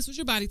said this was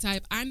your body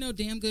type. I know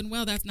damn good and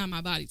well that's not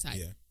my body type.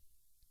 Yeah.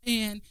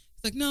 And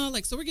it's like, no,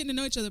 like, so we're getting to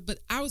know each other, but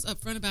I was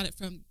upfront about it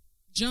from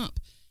jump.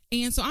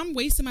 And so I'm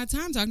wasting my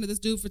time talking to this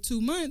dude for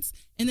 2 months.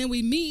 And then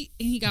we meet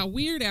and he got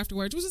weird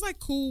afterwards, which is like,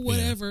 cool,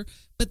 whatever.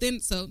 But then,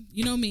 so,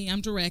 you know me,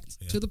 I'm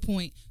direct to the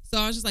point. So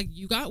I was just like,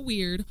 you got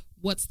weird.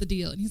 What's the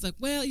deal? And he's like,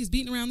 well, he's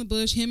beating around the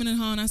bush, him and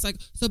Han. I was like,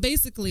 so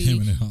basically. Him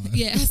and Han.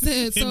 Yeah, I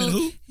said, Him so. and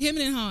who? Him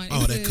and Han. Oh,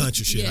 I that said,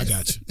 country shit. I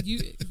yes, got you.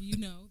 You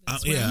know.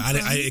 That's where Yeah, I'm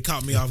from. it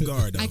caught me off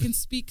guard though. I can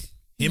speak.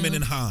 Him you know,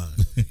 and Han.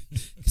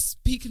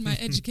 speak in my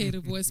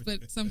educated voice,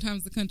 but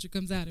sometimes the country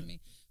comes out of me.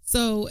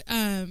 So,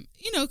 kind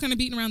of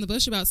beating around the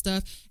bush about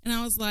stuff. And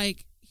I was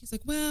like, he's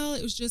like, well,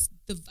 it was just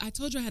I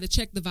told you I had to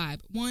check the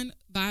vibe. One,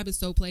 vibe is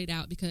so played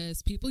out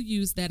because people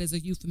use that as a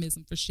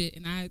euphemism for shit,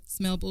 and I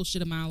smell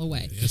bullshit a mile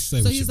away. Just say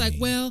So what he's you like,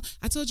 mean. well,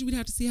 I told you we'd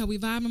have to see how we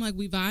vibe. I'm like,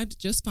 we vibed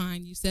just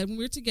fine. You said when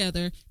we were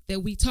together that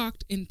we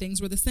talked and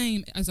things were the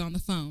same as on the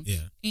phone. Yeah.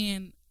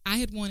 And I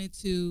had wanted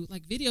to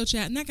like video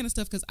chat and that kind of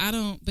stuff because I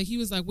don't, but he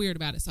was like weird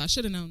about it. So I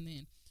should have known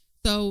then.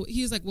 So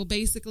he was like, well,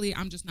 basically,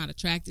 I'm just not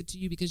attracted to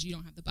you because you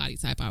don't have the body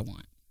type I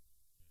want.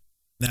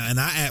 Now,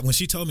 and when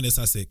she told me this,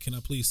 I said, "Can I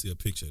please see a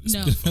picture of this?"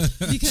 No,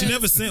 because she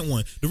never sent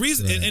one. The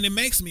reason, and it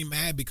makes me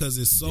mad because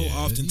it's so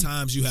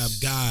oftentimes you have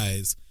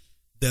guys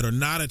that are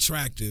not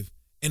attractive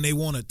and they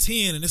want a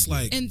 10, and it's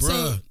like, and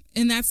bruh.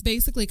 And that's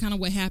basically kind of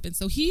what happened.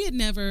 So he had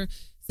never,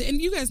 and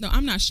you guys know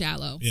I'm not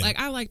shallow. Yeah. Like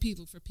I like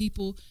people for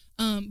people.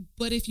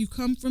 But if you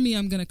come for me,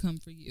 I'm gonna come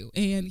for you.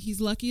 And he's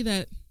lucky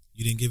that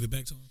You didn't give it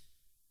back to him?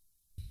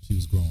 She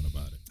was grown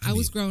about it. I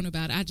was grown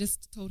about it. I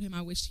just told him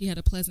I wished he had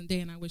a pleasant day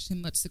and I wish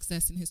him much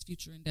success in his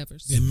future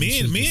endeavors. And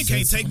men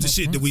can't take the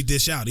shit that we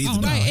dish out either. Oh,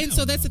 no, right. And hell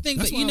so that's no. the thing.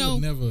 That's But why you I know,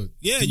 would never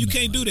You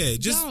can't do that.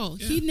 Just y'all,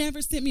 he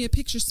never sent me a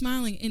picture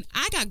smiling, and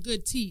I got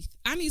good teeth.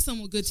 I need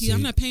someone with good teeth. See?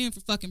 I'm not paying for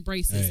fucking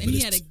braces. Hey, and but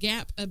he had a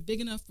gap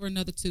big enough for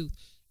another tooth,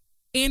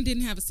 and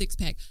didn't have a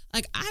 6-pack.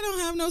 Like I don't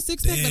have no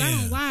 6-pack, but I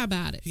don't Damn. lie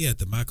about it. He had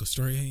the Michael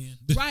Strahan.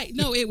 Right?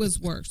 No, it was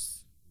worse.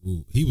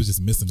 Ooh, he was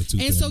just missing the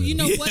tooth. And so you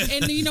know what?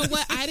 And you know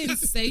what? I didn't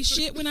say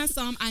shit when I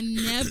saw him. I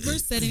never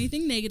said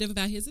anything negative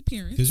about his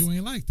appearance. because you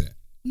ain't like that.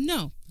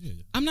 No. Yeah.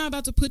 I'm not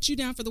about to put you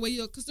down for the way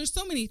you look because there's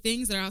so many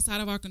things that are outside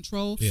of our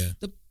control. Yeah.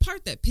 The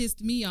part that pissed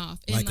me off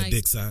and Like a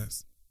dick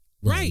size.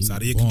 Right. It's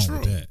out of your Born with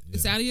control. that, yeah.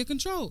 it's out of your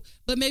control.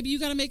 But maybe you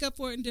got to make up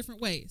for it in different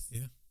ways.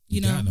 Yeah.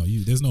 You know?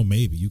 There's no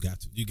maybe. You got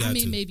to. You got I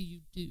mean, to. maybe you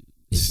do.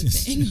 It's the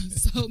thing.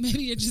 So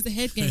maybe you're just a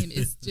head game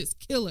is just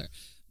killer.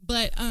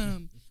 But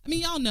I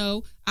mean, y'all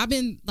know I've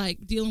been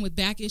like dealing with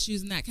back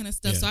issues and that kind of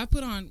stuff. Yeah. So I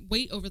put on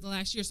weight over the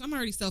last year. So I'm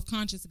already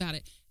self-conscious about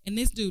it. And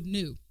this dude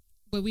knew.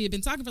 But we had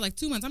been talking for like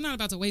 2 months. I'm not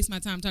about to waste my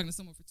time talking to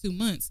someone for 2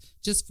 months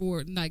just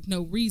for like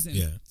no reason.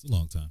 Yeah. It's a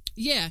long time.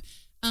 Yeah.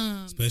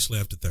 Especially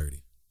after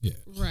 30. Yeah.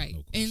 Right.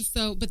 No question. And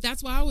so, but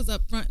that's why I was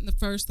up front in the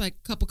first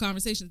like couple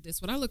conversations. This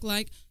what I look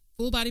like,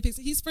 full body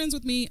picture. He's friends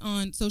with me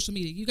on social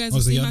media. You guys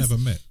have so seen y'all never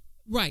met.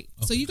 Right.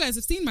 So Okay. you guys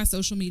have seen my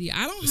social media.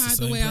 I don't It's hide the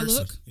same way I person.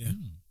 look. Yeah.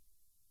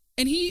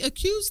 And he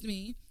accused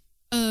me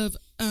of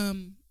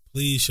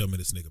Please show me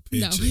this nigga picture.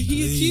 no, he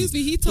Please. accused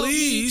me. He told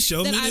Please me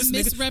show that me I this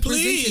nigga.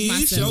 misrepresented Please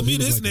myself. show me He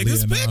this was like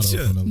nigga's Leonardo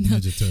picture. from the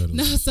Ninja Turtles.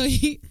 No, so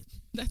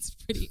that's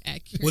pretty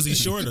accurate. Was he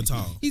short or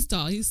tall? He's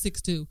tall. He's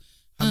 6'2".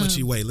 How much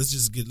he weigh? Let's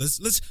just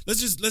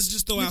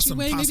throw out Which some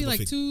weigh possible maybe like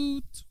figures.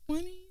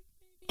 220.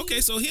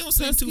 Okay, so he don't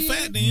seem Plus too here?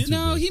 fat then.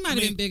 No, he I might have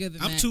mean, been bigger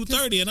than I'm that.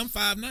 230 and I'm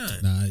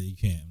 5'9". Nah, you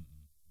can't.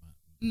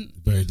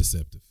 Very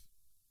deceptive.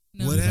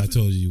 No. What If I happened?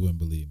 told you, you wouldn't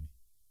believe me.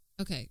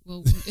 Okay,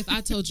 well, if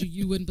I told you,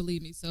 you wouldn't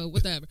believe me. So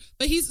whatever.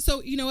 But he's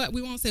so you know what?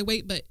 We won't say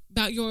weight, but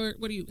about your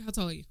what are you? How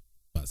tall are you?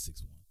 About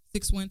 6'1".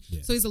 6'1".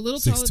 Yeah. So he's a little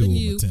 6'2" taller than on my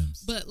you,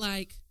 Timbs. but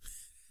like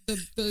the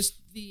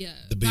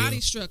The body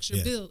build. structure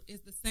Yeah. build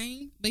is the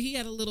same. But he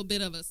had a little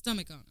bit of a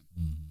stomach on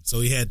him. So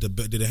he had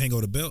did it hang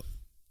over the belt?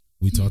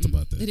 We talked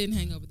about that. It didn't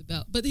hang over the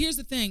belt. But here's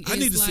the thing. I is,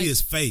 need to like, see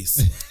his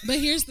face But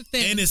here's the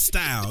thing. and his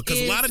style, because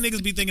a Is- lot of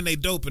niggas be thinking they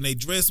dope and they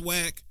dress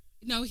whack.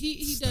 No,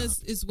 he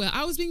does as well.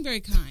 I was being very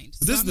kind.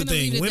 So This is I'm the gonna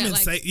leave thing.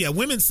 it at that,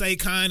 Women say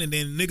kind, and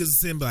then niggas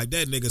send be like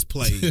that nigga's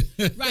played.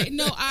 Right.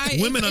 No,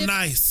 Women if- are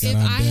nice. If Got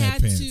on I dad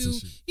had pants to,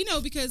 and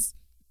shit. because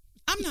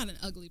I'm not an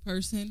ugly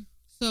person,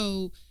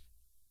 so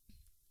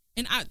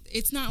and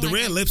it's not The like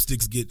red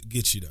lipsticks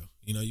get you though.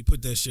 You know, you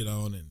put that shit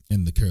on and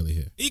And the curly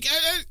hair.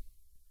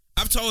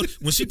 I've told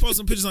when she posts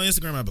some pictures on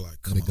Instagram, I'd be like,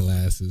 And the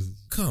glasses.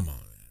 come on, man.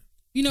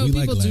 You know, We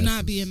like people do not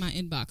glasses. be in my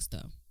inbox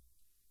though.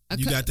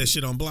 You got that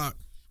shit on block.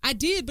 I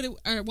did, but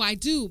I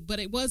do, but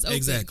it was open.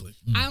 Exactly.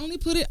 I only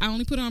put it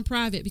on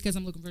private because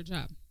I'm looking for a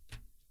job.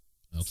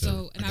 Okay.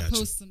 So and I I got you.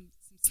 post some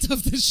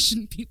stuff that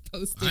shouldn't be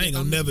posted. I ain't if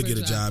gonna I'm never looking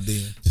get for a job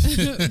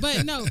then.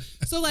 But no,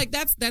 so like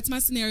that's my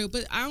scenario.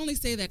 But I only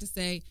say that to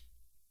say,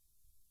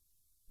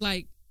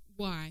 like,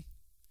 why?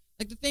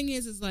 Like the thing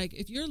is like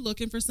if you're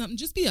looking for something,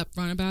 just be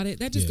upfront about it.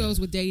 That just Yeah. goes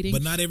with dating.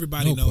 But not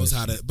everybody No knows question.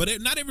 how to.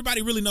 But not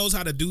everybody really knows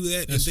how to do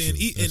that. That's and then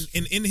true. That's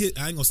in his,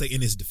 I ain't gonna say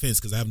in his defense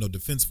because I have no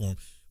defense for him.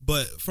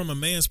 But from a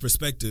man's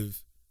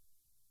perspective,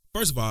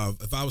 first of all,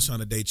 if I was trying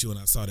to date you and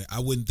I saw that,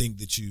 I wouldn't think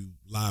that you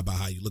lie about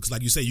how you look. 'Cause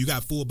like you say, you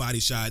got full body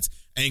shots,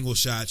 angle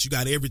shots, you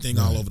got everything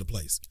all Right. over the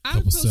place. I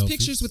would couple post selfies.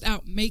 pictures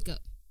without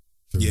makeup.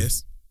 True.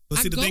 Yes. But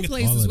I see, the go thing,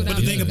 places All of that. without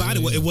but the thing makeup.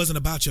 about Yeah. it wasn't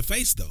about your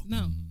face though.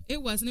 No,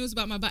 it wasn't. It was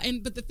about my body.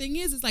 But the thing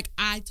is like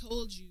I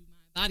told you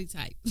my body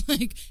type,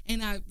 like,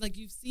 and I like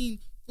you've seen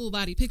full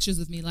body pictures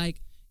of me. Like,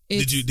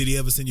 Did he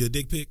ever send you a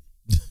dick pic?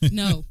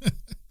 No,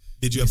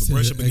 Did you ever send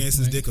brush you up an against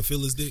his eggplant? dick or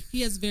feel his dick?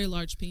 he has a very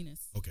large penis.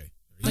 Okay.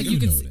 Like You you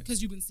can know see that.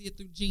 because you can see it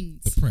through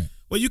jeans. The print.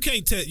 Well, you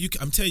can't tell.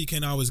 I'm telling you,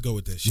 can't always go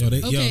with that shit.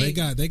 Yo, Okay.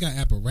 they got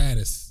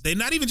apparatus. They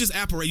not even just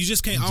apparatus. You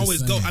just can't I'm just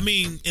always go. saying. I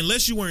mean,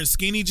 unless you're wearing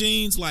skinny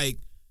jeans, like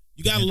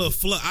you got a little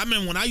fluff. I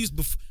remember when I used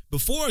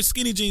before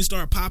skinny jeans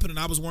started popping, and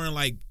I was wearing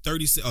like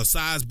 30 a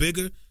size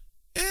bigger.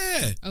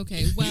 Yeah.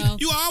 Okay, well,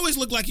 You always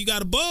look like you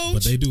got a bulge.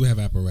 But they do have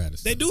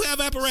apparatus. They do have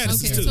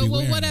apparatus okay, too. so be well,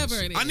 wearing whatever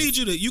that it shit. is. I need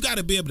you to. You got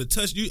to be able to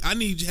touch. I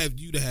need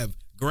you to have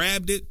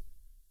grabbed it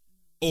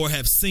or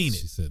have seen She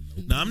it. said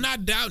no. Now I'm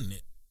not doubting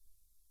it.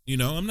 You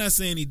know, I'm not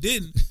saying he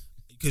didn't.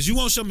 because you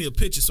won't show me a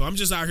picture, so I'm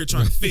just out here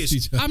trying to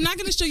fish. I'm not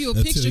going to show you a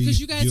picture because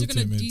you guys are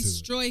going to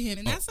destroy him,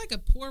 and that's like a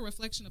poor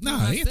reflection of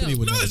myself. Anthony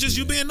would it's just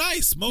you being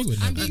nice.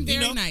 I'm being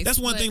very nice. That's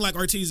one thing. Like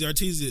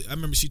Artesia, I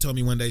remember she told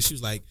me one day, she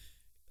was like,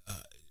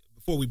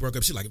 before we broke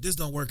up, she's like, if this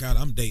don't work out,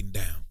 I'm dating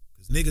down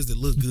because niggas that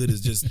look good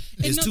is just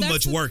it's too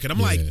much work. And I'm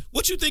like,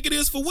 what you think it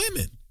is for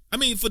women? I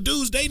mean, for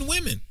dudes dating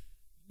women.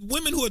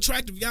 Women who are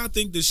attractive, y'all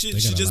think this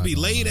shit should just be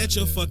laid at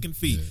your fucking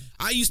feet. Yeah.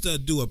 I used to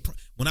do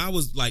when I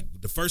was like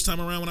the first time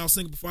around when I was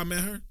single before I met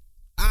her,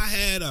 I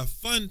had a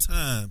fun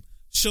time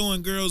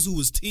showing girls who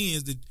was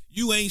 10s that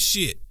you ain't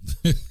shit.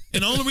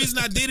 And the only reason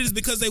I did it is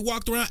because they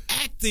walked around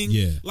acting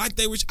like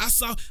they were. I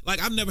saw,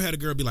 like, I've never had a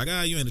girl be like,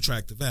 you ain't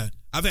attractive.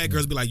 I've had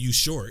girls be like, you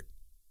short.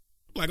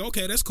 I'm like,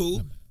 okay, that's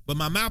cool. But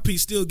my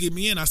mouthpiece still get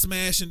me in. I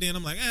smash and then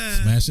I'm like,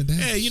 smash and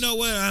dance. Hey, you know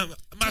what?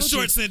 My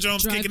short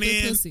syndrome's kicking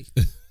in. Pussy.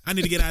 I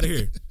need to get out of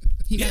here.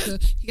 He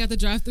got the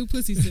drive-through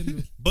pussy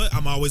syndrome. But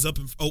I'm always up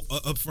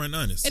front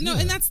honest. And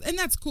and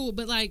that's cool.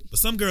 But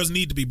some girls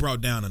need to be brought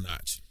down a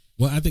notch.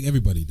 Well, I think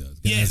everybody does,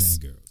 guys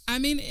and girls. I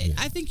mean,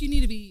 I think you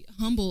need to be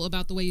humble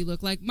about the way you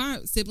look. Like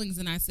my siblings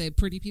and I said,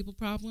 pretty people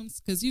problems,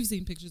 because you've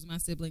seen pictures of my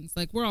siblings.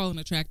 Like we're all an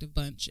attractive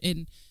bunch,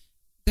 and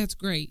that's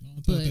great.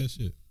 Don't talk that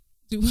shit.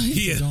 Do what?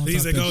 Yeah,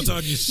 he's like, go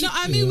talk your shit. No,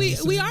 I mean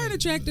we are an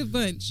attractive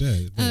bunch.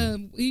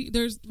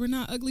 We're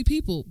not ugly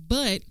people,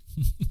 but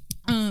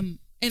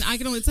and I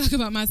can only talk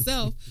about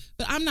myself,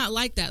 but I'm not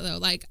like that though.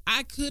 Like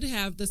I could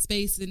have the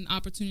space and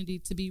opportunity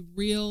to be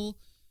real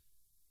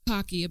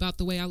cocky about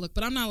the way I look,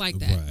 but I'm not like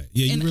that. Right.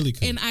 Yeah, you really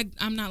could. And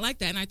I'm not like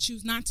that, and I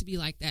choose not to be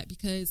like that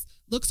because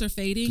looks are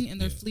fading and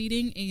they're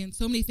fleeting, and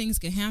so many things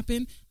can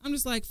happen. I'm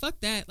just like, fuck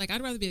that. Like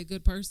I'd rather be a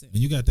good person.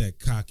 And you got that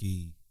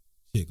cocky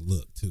chick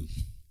look too.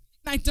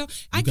 I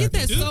get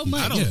that so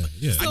much. I don't.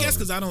 I guess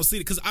because I don't see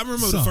it. Because I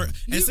remember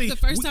the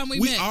first time we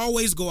met. We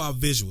always go out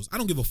visuals. I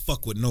don't give a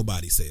fuck what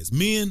nobody says.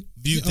 Men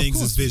view things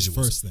as visuals.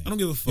 First thing. I don't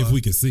give a fuck if we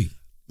can see.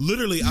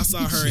 Literally, I saw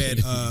her at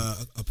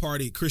a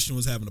party. Christian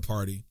was having a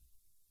party.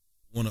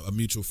 A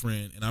mutual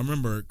friend, and I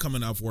remember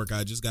coming off work.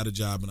 I just got a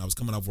job, and I was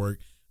coming off work.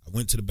 I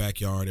went to the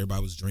backyard.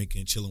 Everybody was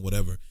drinking, chilling,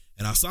 whatever.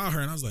 And I saw her,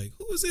 and I was like,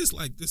 "Who is this?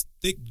 Like this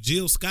thick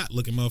Jill Scott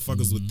looking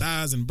motherfuckers with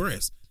thighs and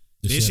breasts."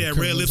 Then she had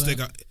red lipstick.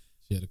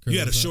 You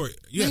had a short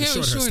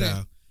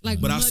hairstyle.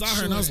 But I saw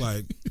her and I was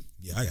like,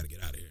 yeah, I got to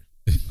get out of here.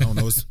 I don't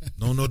know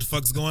what the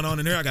fuck's going on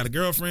in here. I got a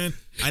girlfriend.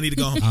 I need to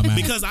go home.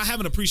 Because I have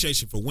an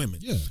appreciation for women.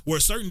 Yeah. Where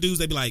certain dudes,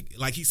 they be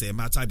like he said,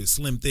 my type is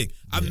slim, thick.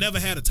 I've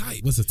never had a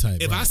type. What's a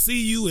type? If I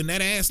see you and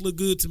that ass look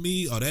good to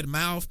me or that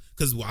mouth,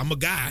 because I'm a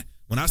guy,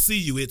 when I see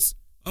you, it's,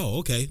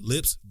 okay,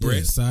 lips,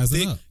 breasts,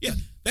 sizing up. Yeah,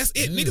 that's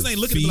it. Niggas ain't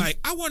looking at me like,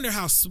 I wonder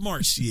how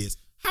smart she is.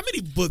 How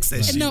many books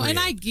has she read? And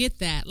I get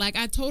that. Like,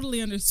 I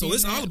totally understand. So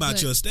it's all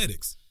about your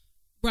aesthetics.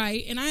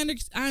 Right. And I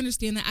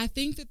understand that. I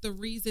think that the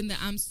reason that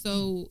I'm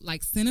so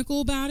like cynical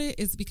about it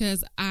is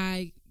because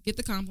I get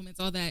the compliments,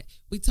 all that.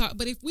 We talk,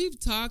 but if we've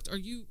talked or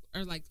you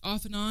are like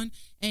off and on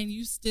and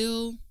you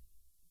still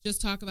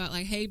just talk about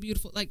like, hey,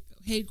 beautiful, like,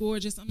 hey,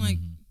 gorgeous, I'm like,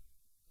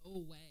 go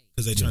away.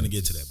 Because they're trying to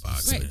get to that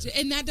box. Right.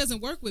 And that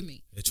doesn't work with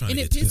me. They're trying and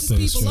to it pisses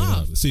people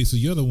off. See, so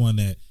you're the one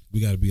that we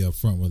got to be up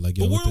front with. Like,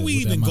 but where are we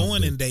even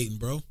going in dating,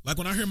 bro? Like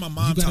when I hear my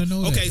mom talk,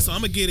 okay, so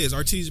I'm going to get this.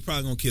 Artesia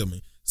probably going to kill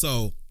me.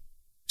 So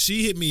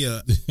she hit me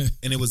up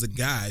and it was a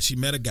guy. She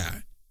met a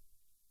guy.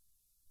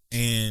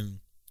 And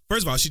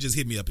first of all, she just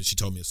hit me up and she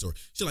told me a story.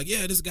 She's like,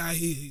 yeah, this guy,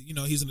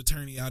 he's an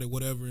attorney out at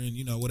whatever and,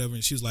 whatever.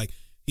 And she was like,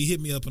 he hit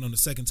me up and on the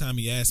second time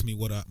he asked me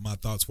what my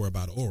thoughts were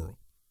about oral.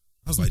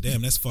 I was like,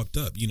 damn, that's fucked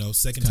up.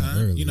 Second time,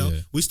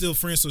 early, we still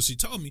friends. So she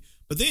told me.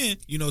 But then,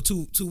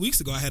 2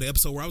 weeks ago, I had an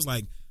episode where I was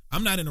like,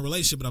 I'm not in a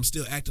relationship, but I'm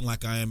still acting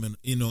like I am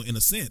in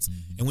a sense.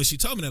 Mm-hmm. And when she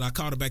told me that, I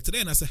called her back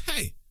today and I said,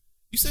 hey,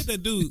 you said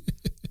that dude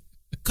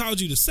called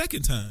you the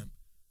second time.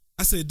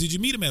 I said, did you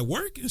meet him at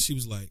work? And she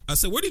was like, I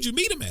said, where did you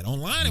meet him at?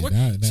 Online at work?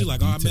 She's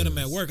like, I met him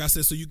at work. I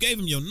said, so you gave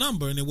him your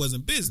number and it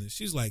wasn't business.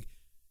 She's like,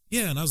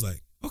 yeah. And I was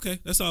like, okay,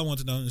 that's all I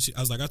want to know. And I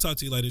was like, I'll talk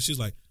to you later. She's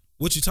like,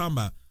 what you talking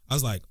about? I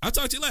was like, I'll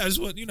talk to you later. I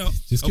just want,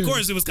 of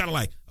course it was kind of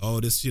like,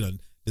 oh, this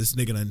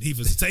nigga, he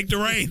was take the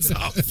reins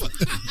off.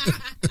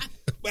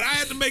 But I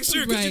had to make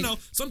sure because,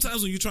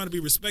 sometimes when you're trying to be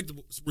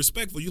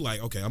respectful, you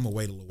like, okay, I'm going to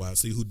wait a little while,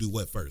 see who do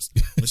what first.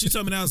 When she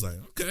told me that, I was like,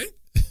 okay.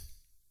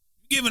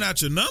 Giving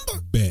out your number?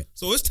 Bet.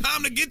 So it's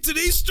time to get to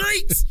these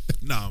streets.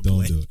 No, I'm Don't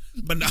playing. do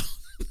it. But no.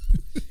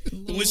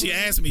 When she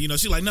asked me,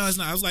 she's like, no, it's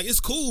not. I was like, it's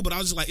cool, but I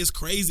was just like, it's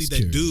crazy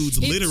that dudes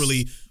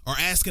literally are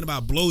asking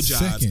about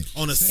blowjobs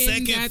on a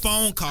second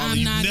phone call and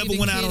you never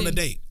went out on a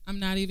date. I'm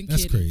not even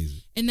kidding. That's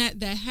crazy. And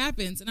that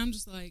happens, and I'm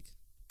just like,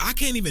 I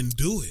can't even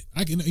do it.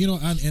 I can, I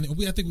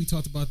think we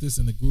talked about this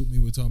in the group. We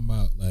were talking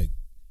about like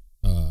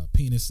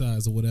penis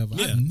size or whatever.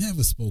 Yeah. I've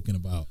never spoken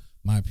about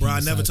my penis size. Bro, I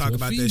never talk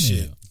about that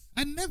shit.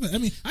 I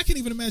can't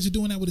even imagine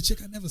doing that with a chick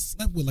I never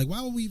slept with. Like,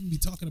 why would we even be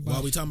talking about? Why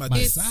are we talking about my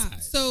this?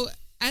 size? So,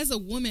 as a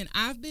woman,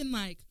 I've been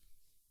like,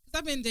 because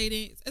I've been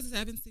dating, as I said,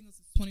 I've been single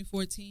since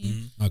 2014.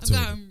 Mm-hmm. I've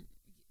gotten,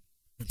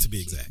 to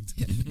be exact.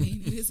 I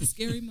mean, it is a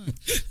scary month.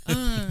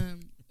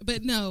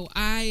 But no,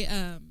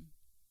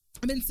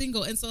 I've been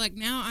single, and so like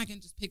now I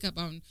can just pick up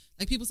on,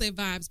 like, people say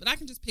vibes, but I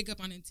can just pick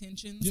up on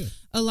intentions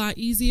a lot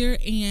easier.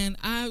 And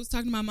I was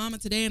talking to my mama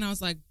today, and I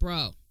was like,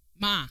 "Bro,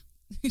 Ma,"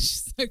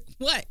 she's like,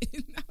 "What?"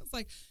 And I was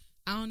like,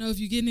 "I don't know if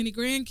you're getting any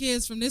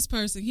grandkids from this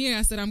person here."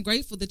 I said, "I'm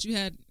grateful that you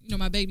had,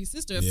 my baby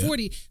sister at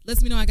 40.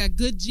 Lets me know I got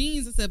good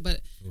genes." I said,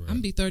 "But I'm gonna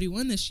be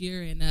 31 this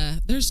year, and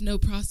there's no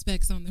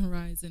prospects on the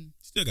horizon."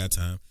 Still got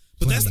time,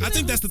 but I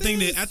think that's the thing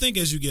that I think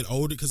as you get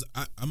older, because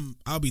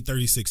I'll be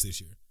 36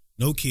 this year,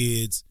 no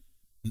kids.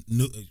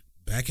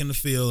 Back in the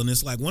field, and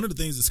it's like one of the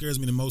things that scares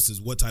me the most is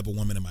what type of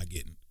woman am I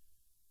getting?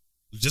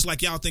 Just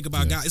like y'all think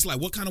about guys, it's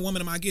like, what kind of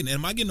woman am I getting? And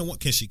am I getting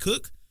can she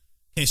cook?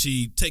 Can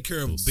she take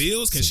care of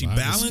bills? Can she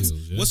balance?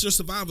 Skills, What's your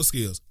survival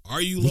skills?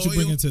 Are you loyal? What you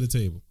bringing to the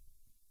table?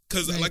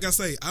 Because like I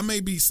say, I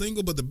may be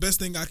single, but the best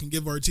thing I can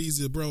give Ortiz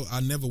is, bro, I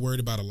never worried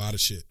about a lot of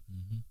shit.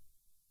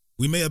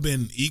 We may have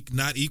been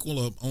not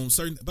equal on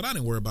certain, but I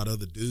didn't worry about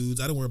other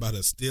dudes. I didn't worry about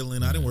her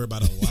stealing. I didn't worry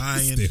about her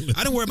lying. I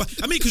didn't worry about.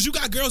 I mean, because you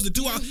got girls that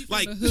do all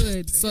like, from the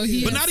hood, so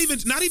but not even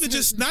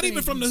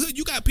from the hood.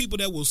 You got people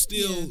that will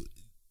steal,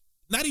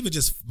 not even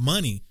just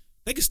money.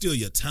 They can steal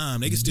your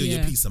time. They can steal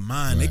your peace of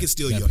mind. Right. They can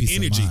steal your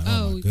energy.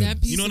 That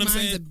peace of mind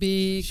is a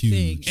big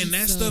thing. And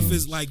that stuff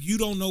is like, you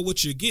don't know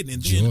what you're getting.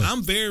 And then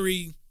I'm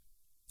very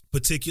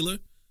particular,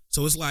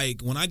 so it's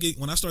like when I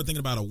start thinking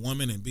about a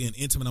woman and being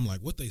intimate, I'm like,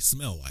 what they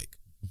smell like.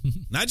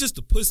 Not just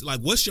the pussy, like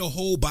what's your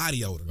whole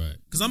body odor? Right.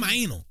 Because I'm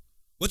anal.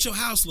 What's your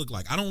house look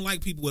like? I don't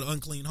like people with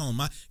unclean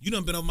home. You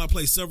done been over my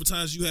place several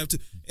times. You have to.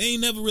 It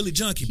ain't never really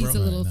junky, bro. He's a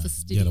little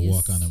fastidious. You got to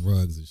walk on them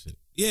rugs and shit.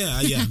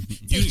 Yeah.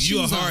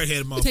 you a hard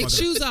headed motherfucker. Take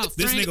shoes off.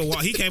 This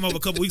nigga he came over a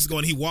couple weeks ago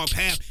and he walked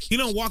half. He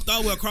done walked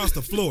all the way across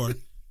the floor, and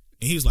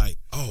he was like,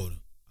 "Oh,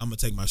 I'm gonna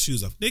take my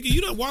shoes off." Nigga, you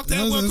done walked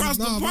halfway across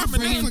the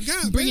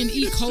apartment. Bringing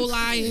E.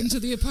 coli into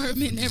the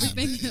apartment and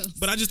everything else.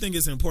 But I just think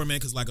it's important, man,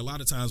 because like a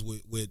lot of times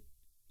with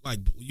like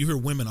you hear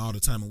women all the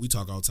time and we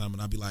talk all the time, and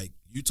I'll be like,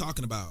 you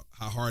talking about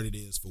how hard it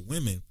is for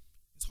women.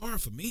 It's hard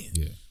for men.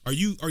 Yeah. Are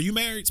you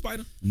married,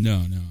 Spider?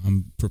 No,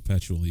 I'm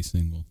perpetually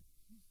single.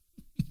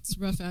 It's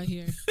rough out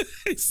here.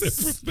 He said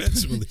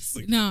perpetually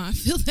single. No, I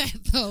feel that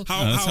though.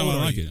 That's how I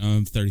like it.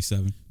 I'm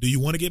 37. Do you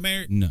want to get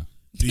married? No.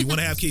 Do you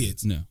want to have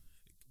kids? No.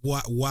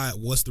 Why?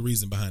 What's the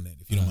reason behind that?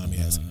 If you don't mind me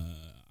asking.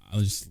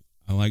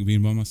 I like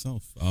being by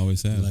myself. I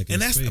always have.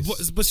 And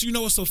that's, but you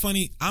know what's so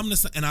funny?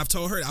 And I've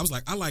told her, I was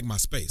like, I like my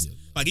space. Yeah.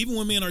 Like even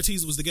when me and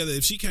Ortiz was together,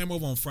 if she came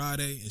over on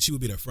Friday, and she would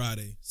be there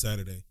Friday,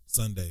 Saturday,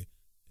 Sunday,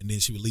 and then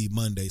she would leave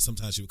Monday.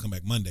 Sometimes she would come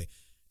back Monday.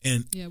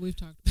 And yeah, we've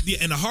talked. Yeah,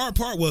 and the hard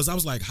part was, I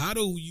was like, how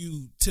do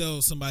you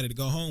tell somebody to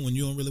go home when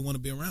you don't really want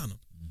to be around them?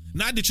 Mm-hmm.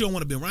 Not that you don't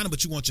want to be around them,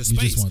 but you want your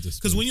space.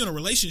 Because when you're in a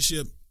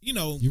relationship,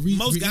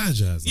 most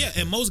guys,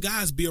 and most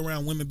guys be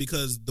around women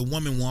because the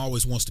woman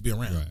always wants to be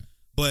around. Right.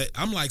 But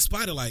I'm like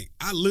Spider, like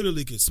I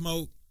literally could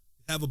smoke,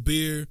 have a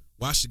beer,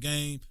 watch the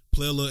game,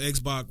 play a little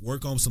Xbox,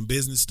 work on some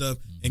business stuff,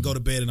 and go to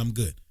bed, and I'm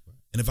good.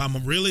 And if I'm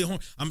really horny,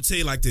 I'm gonna tell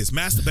you like this: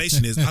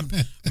 masturbation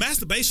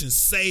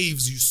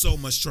saves you so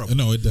much trouble.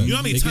 No, it does. You know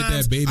how many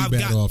times get that baby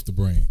battle off the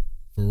brain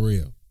for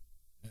real.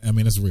 I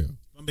mean, it's real.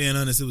 I'm being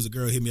honest. It was a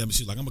girl hit me up and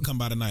she's like, "I'm gonna come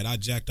by tonight." I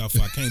jacked off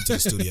before I came to the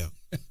studio.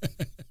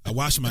 I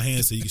washed my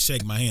hands so you can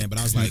shake my hand, but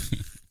I was like,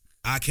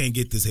 I can't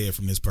get this head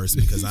from this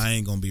person because I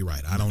ain't gonna be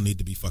right. I don't need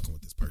to be fucking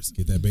with this person.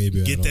 Get that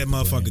baby. Get that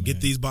motherfucker. Brain,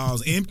 get these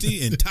balls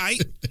empty and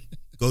tight.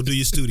 Go do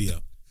your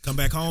studio. Come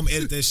back home,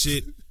 edit that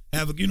shit.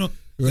 Have a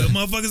the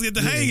motherfuckers get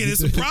to hanging. There's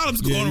some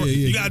problems going on.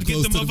 You got to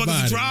get the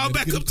motherfuckers to draw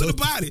back up to the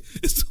body.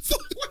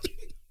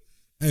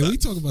 Hey, we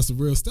talking about some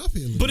real stuff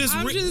here. But it's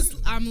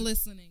I'm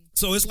listening.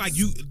 So it's like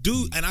you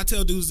do, and I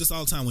tell dudes this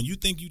all the time. When you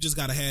think you just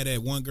got to have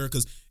that one girl,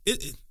 because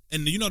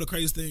and you know the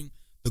crazy thing,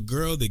 the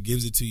girl that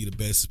gives it to you the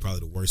best is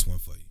probably the worst one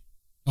for you.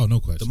 Oh, no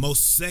question. The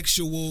most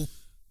sexual,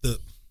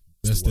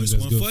 that's the worst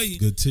one for you.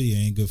 Good to you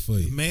ain't good for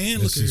you. Man,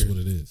 that's look just here.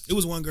 What it is. It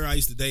was one girl I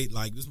used to date.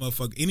 Like this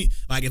motherfucker.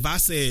 If I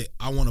said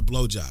I want a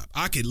blowjob,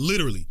 I could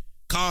literally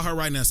call her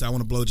right now and say I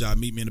want a blowjob.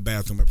 Meet me in the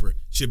bathroom.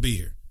 She'll be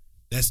here.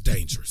 That's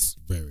dangerous.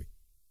 Very.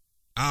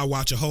 I'll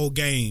watch a whole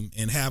game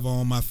and have her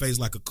on my face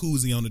like a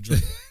koozie on the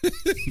drink.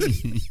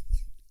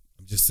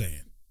 I'm just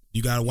saying.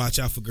 You got to watch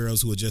out for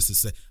girls who are just as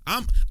sex.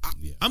 I'm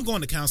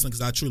going to counseling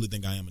because I truly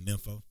think I am a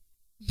nympho.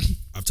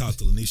 I've talked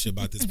to Lanisha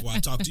about this before. I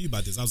talked to you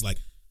about this. I was like,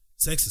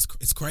 sex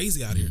it's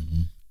crazy out here.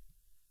 Mm-hmm.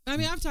 I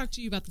mean, I've talked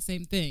to you about the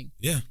same thing.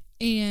 Yeah.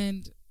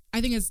 And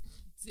I think it's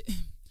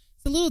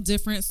a little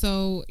different.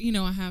 So,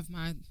 I have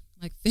my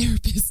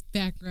therapist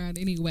background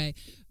anyway.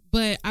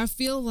 But I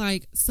feel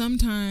like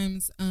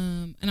sometimes,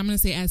 and I'm going to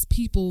say as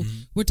people,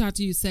 we're taught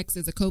to use sex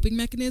as a coping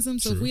mechanism.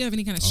 So if we have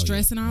any kind of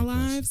stress in our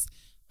lives,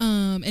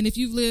 and if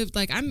you've lived,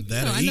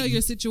 I know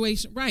your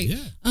situation, right? Yeah.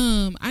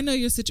 I know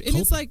your situation.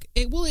 And it's like,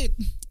 it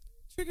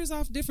triggers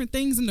off different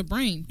things in the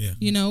brain,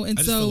 and I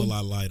just feel a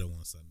lot lighter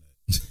one Sunday.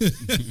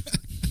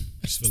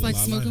 It's like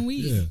smoking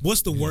weed. Yeah.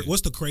 What's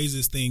the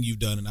craziest thing you've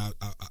done? And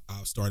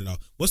I'll start it off.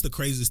 What's the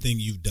craziest thing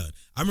you've done?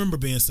 I remember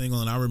being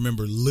single, and I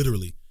remember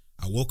literally,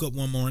 I woke up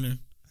one morning,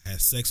 I had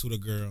sex with a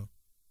girl.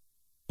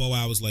 4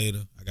 hours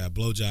later, I got a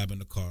blowjob in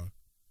the car.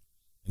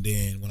 And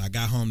then when I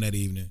got home that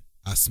evening,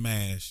 I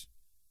smashed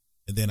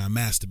and then I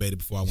masturbated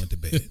before I went to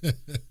bed.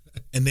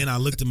 And then I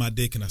looked at my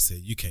dick and I said,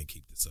 you can't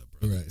keep this up,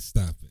 bro. Right,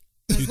 stop it.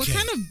 Like, what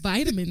kind of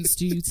vitamins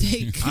do you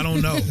take? I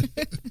don't know.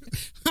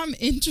 I'm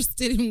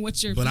interested in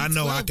what your But I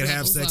know I could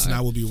have sex and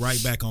I will be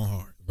right back on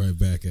hard. Right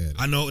back at it.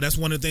 I know that's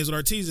one of the things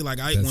with Artesia. Like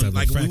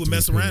when we would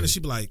mess around and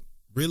she'd be like,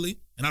 really?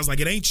 And I was like,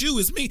 it ain't you,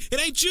 it's me. It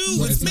ain't you,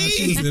 Well, it's me.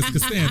 Not you, it's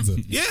Costanza.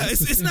 Yeah,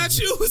 it's not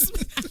you. It's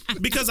me.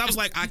 Because I was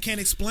like, I can't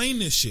explain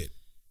this shit.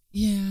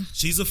 Yeah.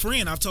 She's a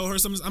friend. I've told her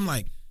something. I'm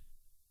like,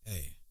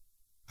 hey,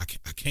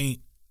 I can't.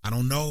 I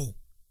don't know.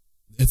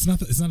 It's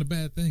not a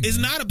bad thing. It's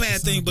man. not a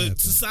bad thing, but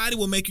society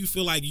will make you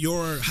feel like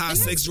your high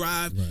sex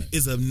drive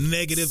is a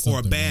negative or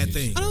a bad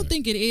thing. I don't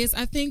think it is.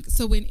 I think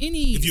so. In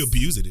any, if you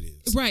abuse it, it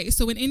is. Right.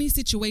 So in any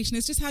situation,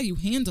 it's just how you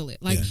handle it.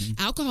 Like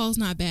alcohol's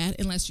not bad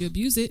unless you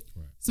abuse it.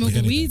 Right.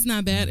 Smoking weed's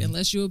not bad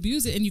unless you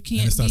abuse it, and you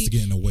can't. And it starts to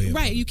get in the way.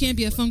 Right. You can't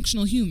be a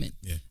functional human.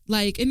 Yeah.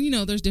 Like, and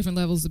there's different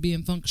levels of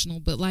being functional,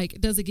 but like,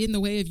 does it get in the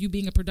way of you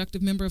being a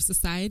productive member of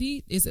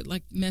society? Is it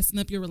like messing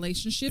up your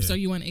relationships? Are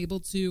you unable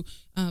to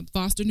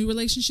foster new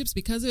relationships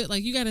because of it?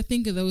 Like, you got to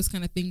think of those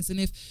kind of things. And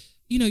if,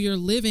 you're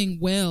living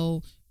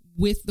well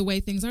with the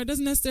way things are, it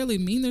doesn't necessarily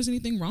mean there's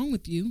anything wrong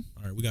with you.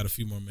 All right. We got a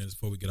few more minutes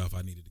before we get off.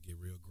 I needed to get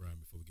real grimy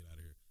before we get out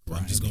of here.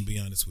 I'm just going to be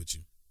honest with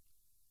you.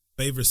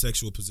 Favorite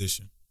sexual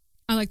position?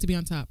 I like to be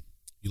on top.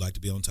 You like to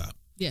be on top?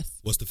 Yes.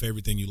 What's the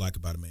favorite thing you like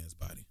about a man's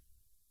body?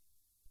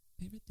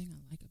 Favorite thing I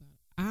like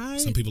about it?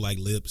 Some people like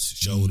lips,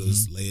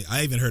 shoulders, leg.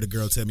 I even heard a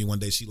girl tell me one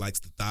day she likes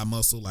the thigh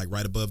muscle, like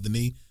right above the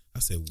knee. I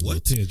said,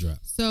 what? Teardrop.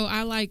 So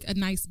I like a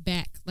nice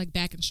back, like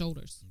back and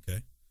shoulders.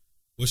 Okay.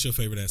 What's your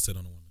favorite asset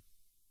on a woman?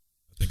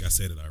 I think I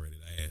said it already.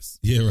 I asked.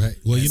 Yeah, right.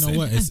 Well, you know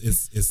what?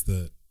 It's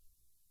the,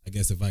 I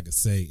guess if I could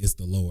say, it's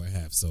the lower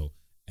half. So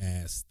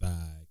ass,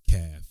 thigh,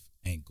 calf,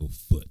 ankle,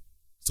 foot.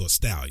 So a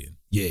stallion.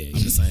 Yeah.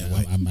 I'm the same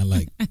way.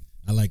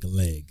 I like a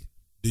leg.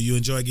 Do you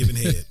enjoy giving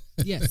head?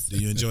 Yes. Do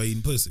you enjoy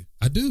eating pussy?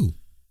 I do.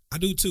 I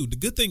do too. The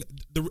good thing,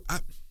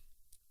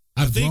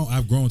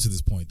 I've grown to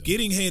this point though.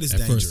 Getting head is At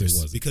dangerous first it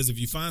wasn't. because if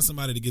you find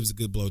somebody that gives a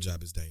good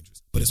blowjob, it's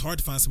dangerous. But it's hard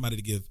to find somebody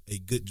to give a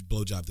good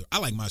blowjob. I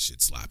like my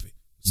shit sloppy.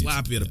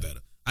 Sloppier the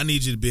better. I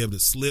need you to be able to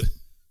slip,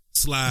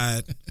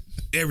 slide,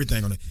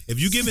 everything on it. If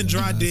you giving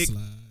dry dick,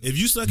 if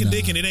you sucking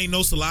dick and it ain't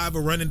no saliva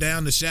running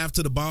down the shaft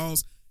to the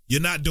balls,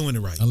 you're not doing it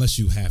right. Unless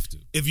you have to.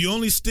 If you're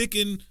only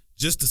sticking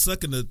just to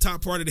sucking the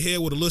top part of the head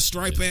with a little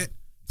stripe at,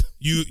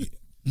 you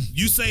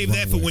save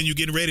that for when you're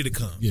getting ready to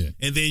come. Yeah.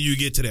 And then you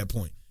get to that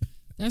point.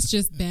 That's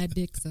just bad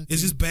dick sucking.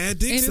 It's just bad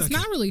dick sucking. And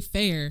it's not really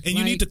fair. And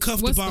you need to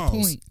cuff the balls.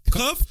 What's the point?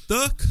 Cuff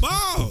the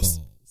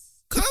balls.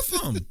 Cuff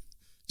them.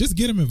 Just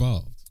get them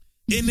involved.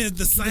 And then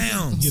the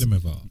sounds. Get them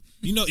involved.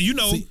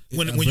 See,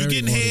 when you're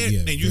getting head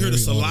and you hear the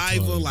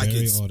saliva, like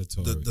it's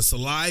the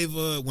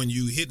saliva when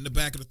you hit in the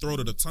back of the throat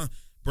or the tongue.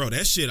 Bro,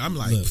 that shit, I'm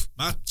like,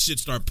 my shit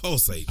start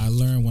pulsating. I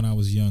learned when I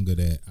was younger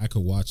that I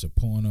could watch a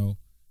porno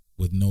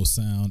with no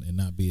sound and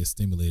not be as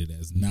stimulated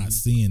as not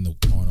seeing the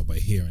porno but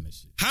hearing the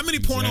shit. How many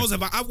pornos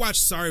have I've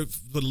watched? Sorry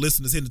for the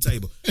listeners hitting the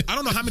table. I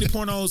don't know how many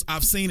pornos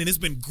I've seen, and it's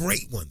been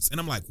great ones. And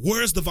I'm like,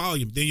 where's the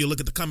volume? Then you look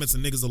at the comments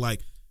and niggas are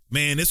like,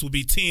 man, this would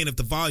be 10 if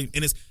the volume.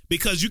 And it's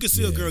because you can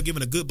see a girl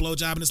giving a good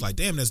blowjob and it's like,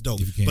 damn, that's dope.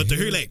 But to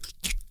hear like,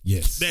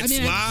 that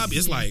slob,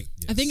 it's like.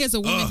 I think as a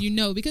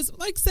woman, because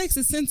like sex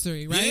is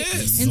sensory, right?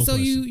 Yes. And no so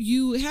question.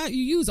 you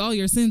use all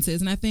your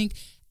senses. And I think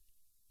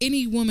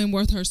any woman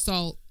worth her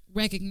salt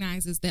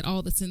recognizes that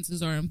all the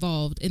senses are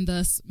involved and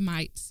thus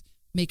might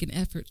make an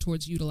effort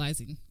towards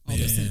utilizing all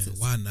the senses.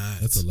 Why not?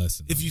 That's a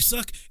lesson. If you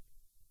suck,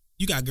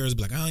 you got girls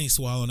be like, I ain't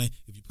swallowing it.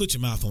 If you put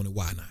your mouth on it,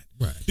 why not?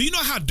 Right. Do you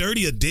know how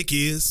dirty a dick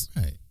is?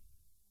 Right.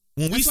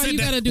 When That's why you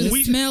got to do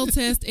the smell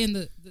test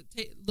and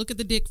look at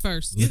the dick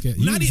first. Look at,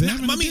 not even.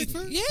 examine the dick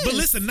first? Yes. But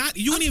listen,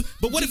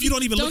 But what if you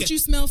don't even look at? Don't you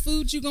smell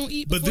food you gonna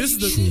eat? But this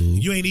is you eat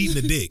it? you ain't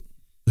eating the dick.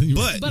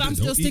 But I'm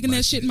still sticking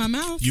that shit in my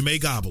mouth. You may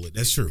gobble it.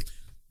 That's true.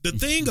 The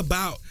thing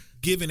about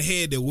giving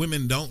head that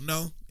women don't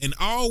know, and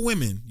all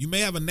women, you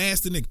may have a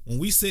nasty nigga. When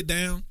we sit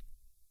down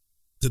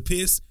to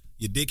piss,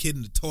 your dick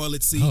hitting the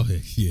toilet seat. Oh,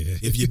 yeah.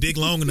 If your dick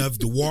long enough,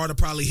 the water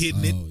probably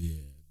hitting it. Oh,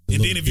 yeah.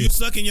 And then if you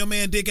sucking your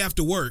man dick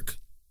after work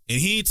and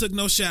he ain't took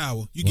no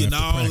shower, you getting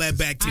all that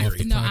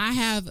bacteria. I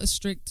have a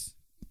strict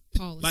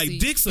policy. Like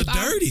dicks are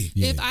dirty.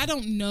 If I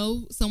don't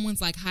know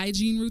someone's like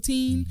hygiene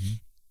routine,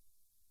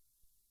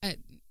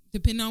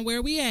 depending on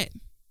where we at,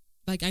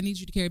 like I need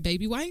you to carry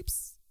baby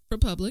wipes for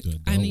public.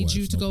 I need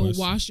you to go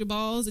wash your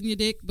balls and your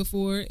dick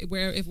before if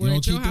we're at your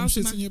house. You don't keep them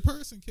shits in your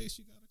purse in case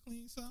you gotta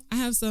clean something. I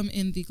have some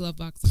in the glove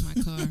box of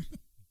my car.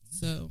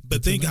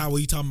 But think how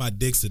we talking about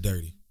dicks are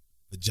dirty.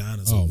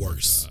 Vaginas are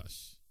worse. My gosh.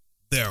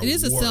 They're It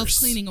is worse. a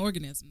self-cleaning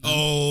organism.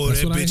 Oh,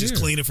 That's that what I bitch is hear.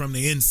 cleaning from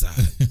the inside.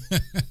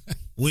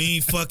 We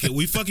ain't fucking.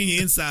 We fucking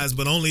your insides,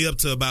 but only up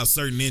to about a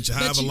certain inch, But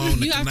however long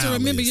the you have to canal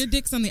remember is. your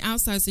dick's on the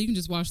outside, so you can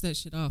just wash that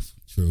shit off.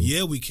 True.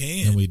 Yeah, we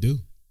can. And we do.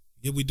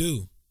 Yeah, we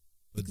do.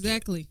 But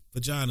Exactly.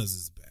 Vaginas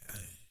is bad.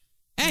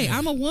 Hey,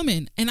 I'm a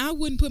woman, and I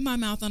wouldn't put my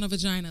mouth on a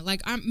vagina.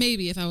 Like,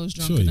 maybe if I was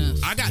drunk Sure you enough.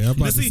 would. I got. Yeah, I'm about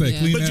but to see, say,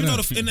 clean but that you know,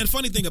 up. and the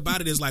funny thing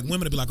about it is, like,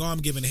 women will be like, "Oh,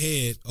 I'm giving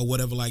head or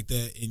whatever like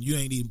that," and you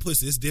ain't eating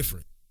pussy. It's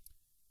different.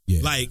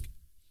 Yeah. Like,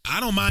 I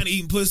don't mind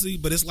eating pussy,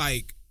 but it's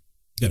like,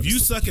 if you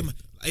sucking,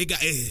 I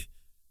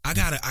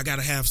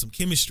gotta have some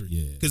chemistry.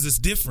 Yeah. Because it's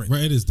different.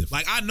 Right, it is different.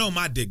 Like, I know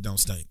my dick don't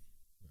stink.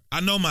 I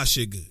know my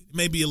shit good. It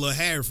may be a little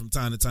hairy from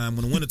time to time.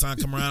 When the wintertime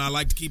come around, I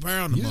like to keep hair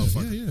on the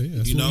motherfucker. Yeah.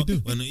 That's what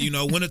we do.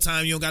 When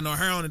wintertime you don't got no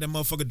hair on it, that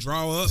motherfucker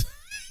draw up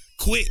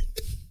quick.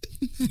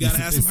 You gotta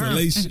have some hair.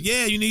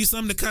 Yeah, you need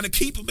something to kind of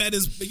keep him at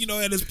his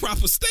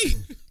proper state.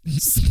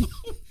 So.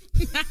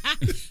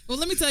 Well,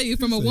 let me tell you,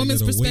 from a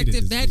woman's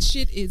perspective, that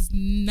shit is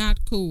not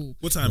cool.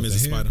 What time is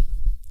it, Spider?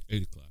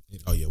 8 o'clock.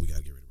 Oh yeah, we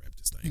gotta get ready to wrap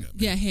this thing up.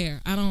 Man. Yeah, hair.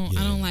 I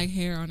don't like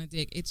hair on a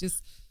dick. It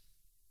just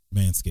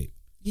Manscaped.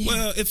 Yeah.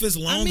 Well, if it's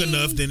long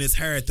enough, then it's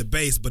hair at the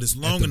base, but it's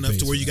long enough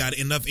to where you got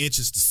enough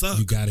inches to suck.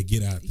 You got to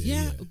get out there.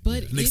 Yeah,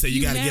 but Nick said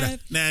you got to get out.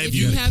 Now, if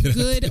you have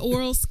good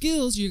oral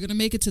skills, you're gonna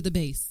make it to the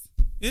base.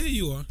 Yeah,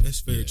 you are.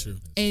 That's very true.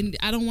 And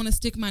I don't want to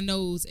stick my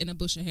nose in a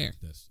bush of hair.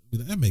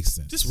 That makes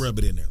sense. Just rub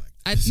it in there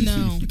like that.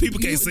 No. People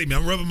can't see me.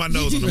 I'm rubbing my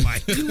nose on the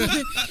mic.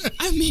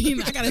 I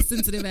mean, I got a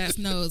sensitive ass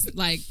nose.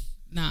 Like,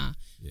 nah.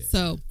 Yeah.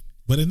 So.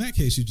 But in that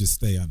case, you just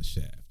stay on the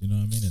shaft. You know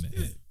what I mean? In the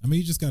head. I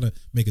mean, you just got to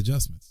make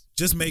adjustments.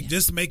 Just make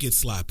it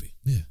sloppy.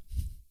 Yeah.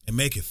 And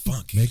make it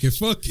funky. Make it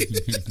funky.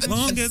 As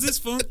long as it's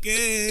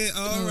funky,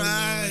 all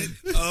right.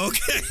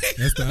 Okay.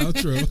 That's the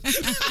outro.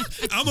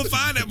 I'm going to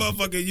find that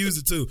motherfucker and use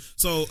it too.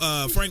 So,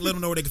 Frank, let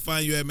them know where they can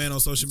find you at, man, on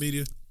social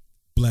media.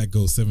 Black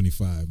Ghost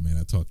 75, man.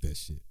 I talk that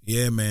shit.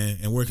 Yeah, man.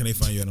 And where can they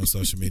find you at on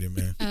social media,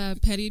 man?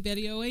 Petty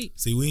Betty 08.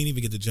 See, we ain't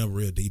even get to jump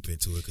real deep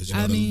into it because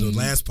the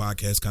last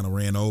podcast kind of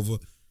ran over.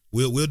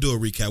 We'll do a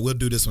recap. We'll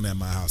do this one at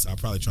my house. I'll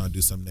probably try and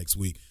do something next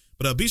week.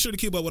 But be sure to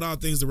keep up with all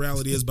things The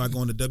Reality Is by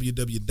going to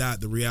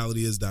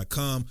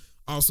www.thereality.is.com.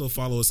 Also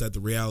follow us at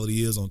The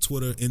Reality Is on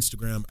Twitter,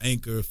 Instagram,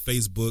 Anchor,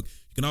 Facebook.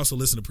 You can also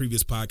listen to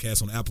previous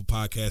podcasts on Apple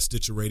Podcasts,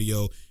 Stitcher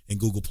Radio, and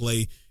Google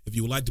Play. If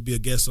you would like to be a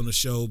guest on the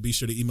show, be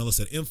sure to email us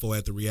at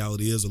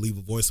info@therealityis or leave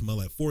a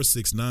voicemail at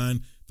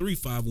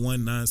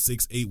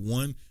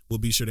 469-351-9681. We'll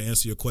be sure to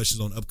answer your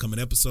questions on upcoming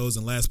episodes.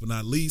 And last but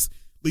not least,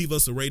 leave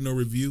us a rating or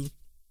review.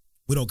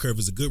 We don't care if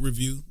it's a good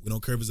review. We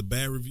don't care if it's a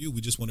bad review.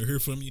 We just want to hear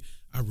from you.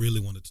 I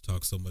really wanted to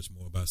talk so much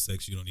more about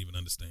sex you don't even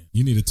understand.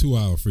 You need a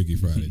 2-hour Freaky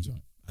Friday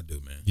joint. I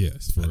do, man.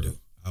 Yes, I do.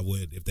 I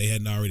would if they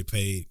hadn't already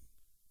paid,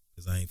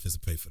 because I ain't fit to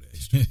pay for that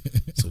extra.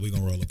 So we're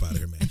going to roll up out of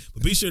here, man.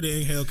 But be sure to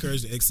inhale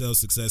courage to excel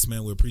success,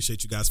 man. We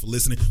appreciate you guys for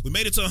listening. We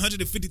made it to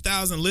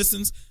 150,000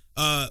 listens.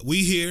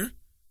 We here.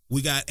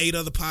 We got 8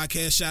 other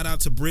podcasts. Shout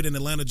out to Britt in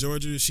Atlanta,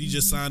 Georgia. She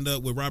just signed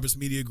up with Roberts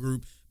Media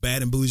Group,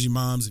 Bad and Bougie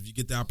Moms. If you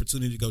get the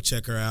opportunity to go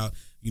check her out.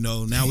 You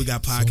know, now we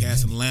got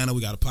podcasts in Atlanta.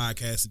 We got a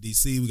podcast in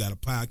D.C. We got a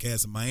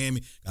podcast in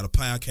Miami. Got a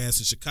podcast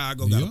in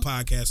Chicago. Got a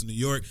podcast in New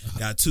York.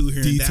 Got 2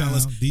 here in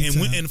Dallas.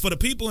 And for the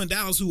people in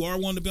Dallas who are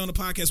wanting to be on the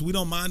podcast, we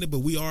don't mind it, but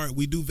we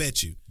do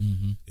vet you.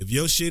 Mm-hmm. If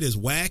your shit is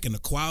whack and the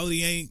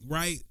quality ain't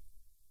right,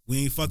 we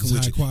ain't fucking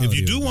with you. If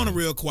you do want a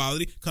real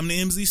quality, come to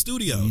MZ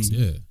Studios.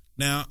 Mm-hmm. Yeah.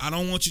 Now, I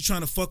don't want you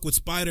trying to fuck with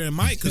Spider and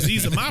Mike because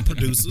these are my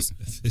producers.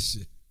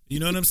 You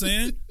know what I'm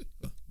saying?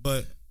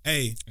 But,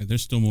 hey. And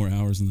there's still more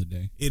hours in the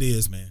day. It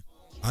is, man.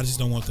 I just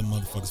don't want them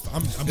motherfuckers.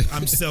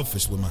 I'm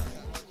selfish with mine.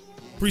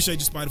 Appreciate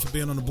you, Spider, for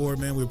being on the board,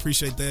 man. We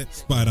appreciate that.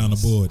 Spider on the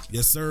board.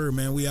 Yes, sir,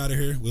 man. We out of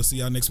here. We'll see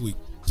y'all next week.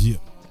 Yeah.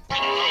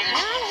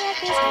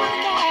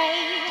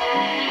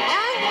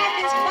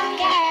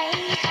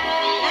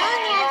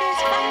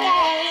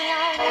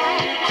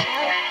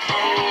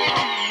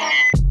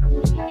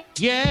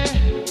 Yeah.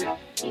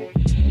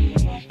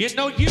 You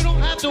know you don't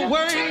have to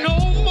worry no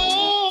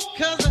more,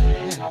 'cause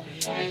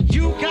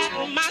you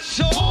got my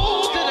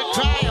shoulder to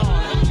cry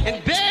on. And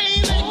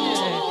baby,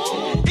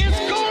 it's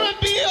gonna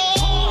be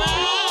alright.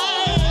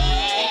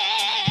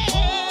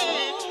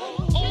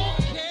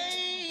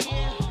 Okay,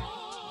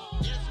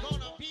 it's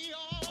gonna be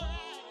alright.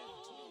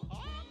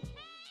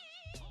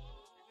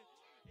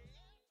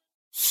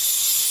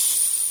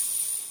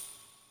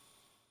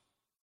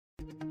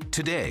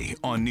 Today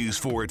on News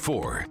 4 at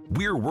 4,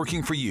 we're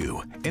working for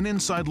you. An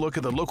inside look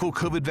at the local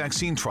COVID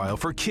vaccine trial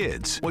for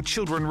kids, what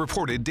children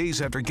reported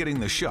days after getting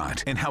the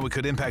shot, and how it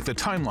could impact the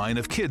timeline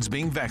of kids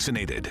being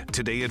vaccinated.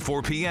 Today at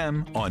 4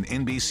 p.m. on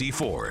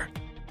NBC4.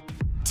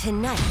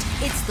 Tonight,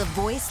 it's The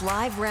Voice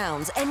Live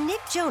rounds, and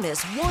Nick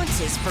Jonas wants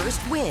his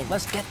first win.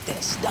 Let's get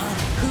this done.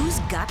 Who's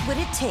got what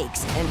it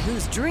takes and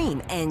whose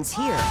dream ends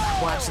here?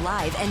 Watch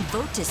live and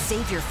vote to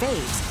save your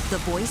faves. The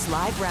Voice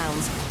Live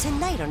rounds,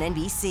 tonight on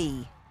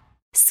NBC.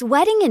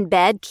 Sweating in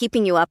bed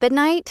keeping you up at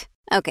night?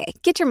 Okay,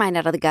 get your mind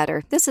out of the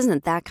gutter. This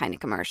isn't that kind of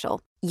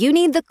commercial. You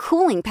need the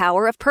cooling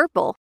power of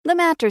Purple, the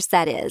mattress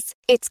that is.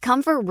 It's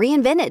comfort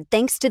reinvented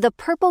thanks to the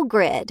Purple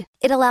Grid.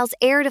 It allows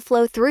air to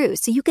flow through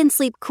so you can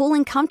sleep cool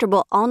and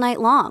comfortable all night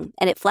long,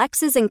 and it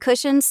flexes and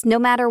cushions no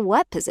matter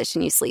what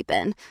position you sleep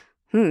in.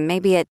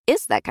 Maybe it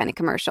is that kind of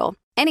commercial.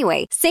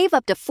 Anyway, save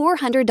up to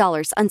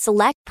 $400 on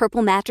select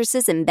Purple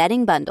mattresses and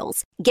bedding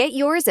bundles. Get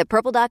yours at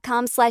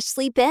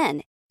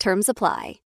purple.com/sleepin. Terms apply.